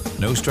principal.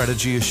 No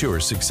strategy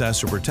assures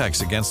success or protects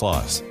against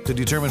loss. To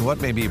determine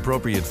what may be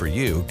appropriate for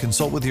you,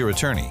 consult with your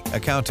attorney,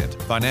 accountant,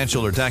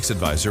 financial or tax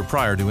advisor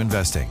prior to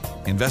investing.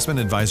 Investment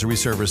advisory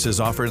services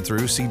offered through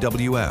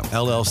CWM,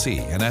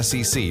 LLC, an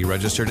SEC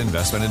registered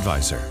investment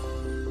advisor.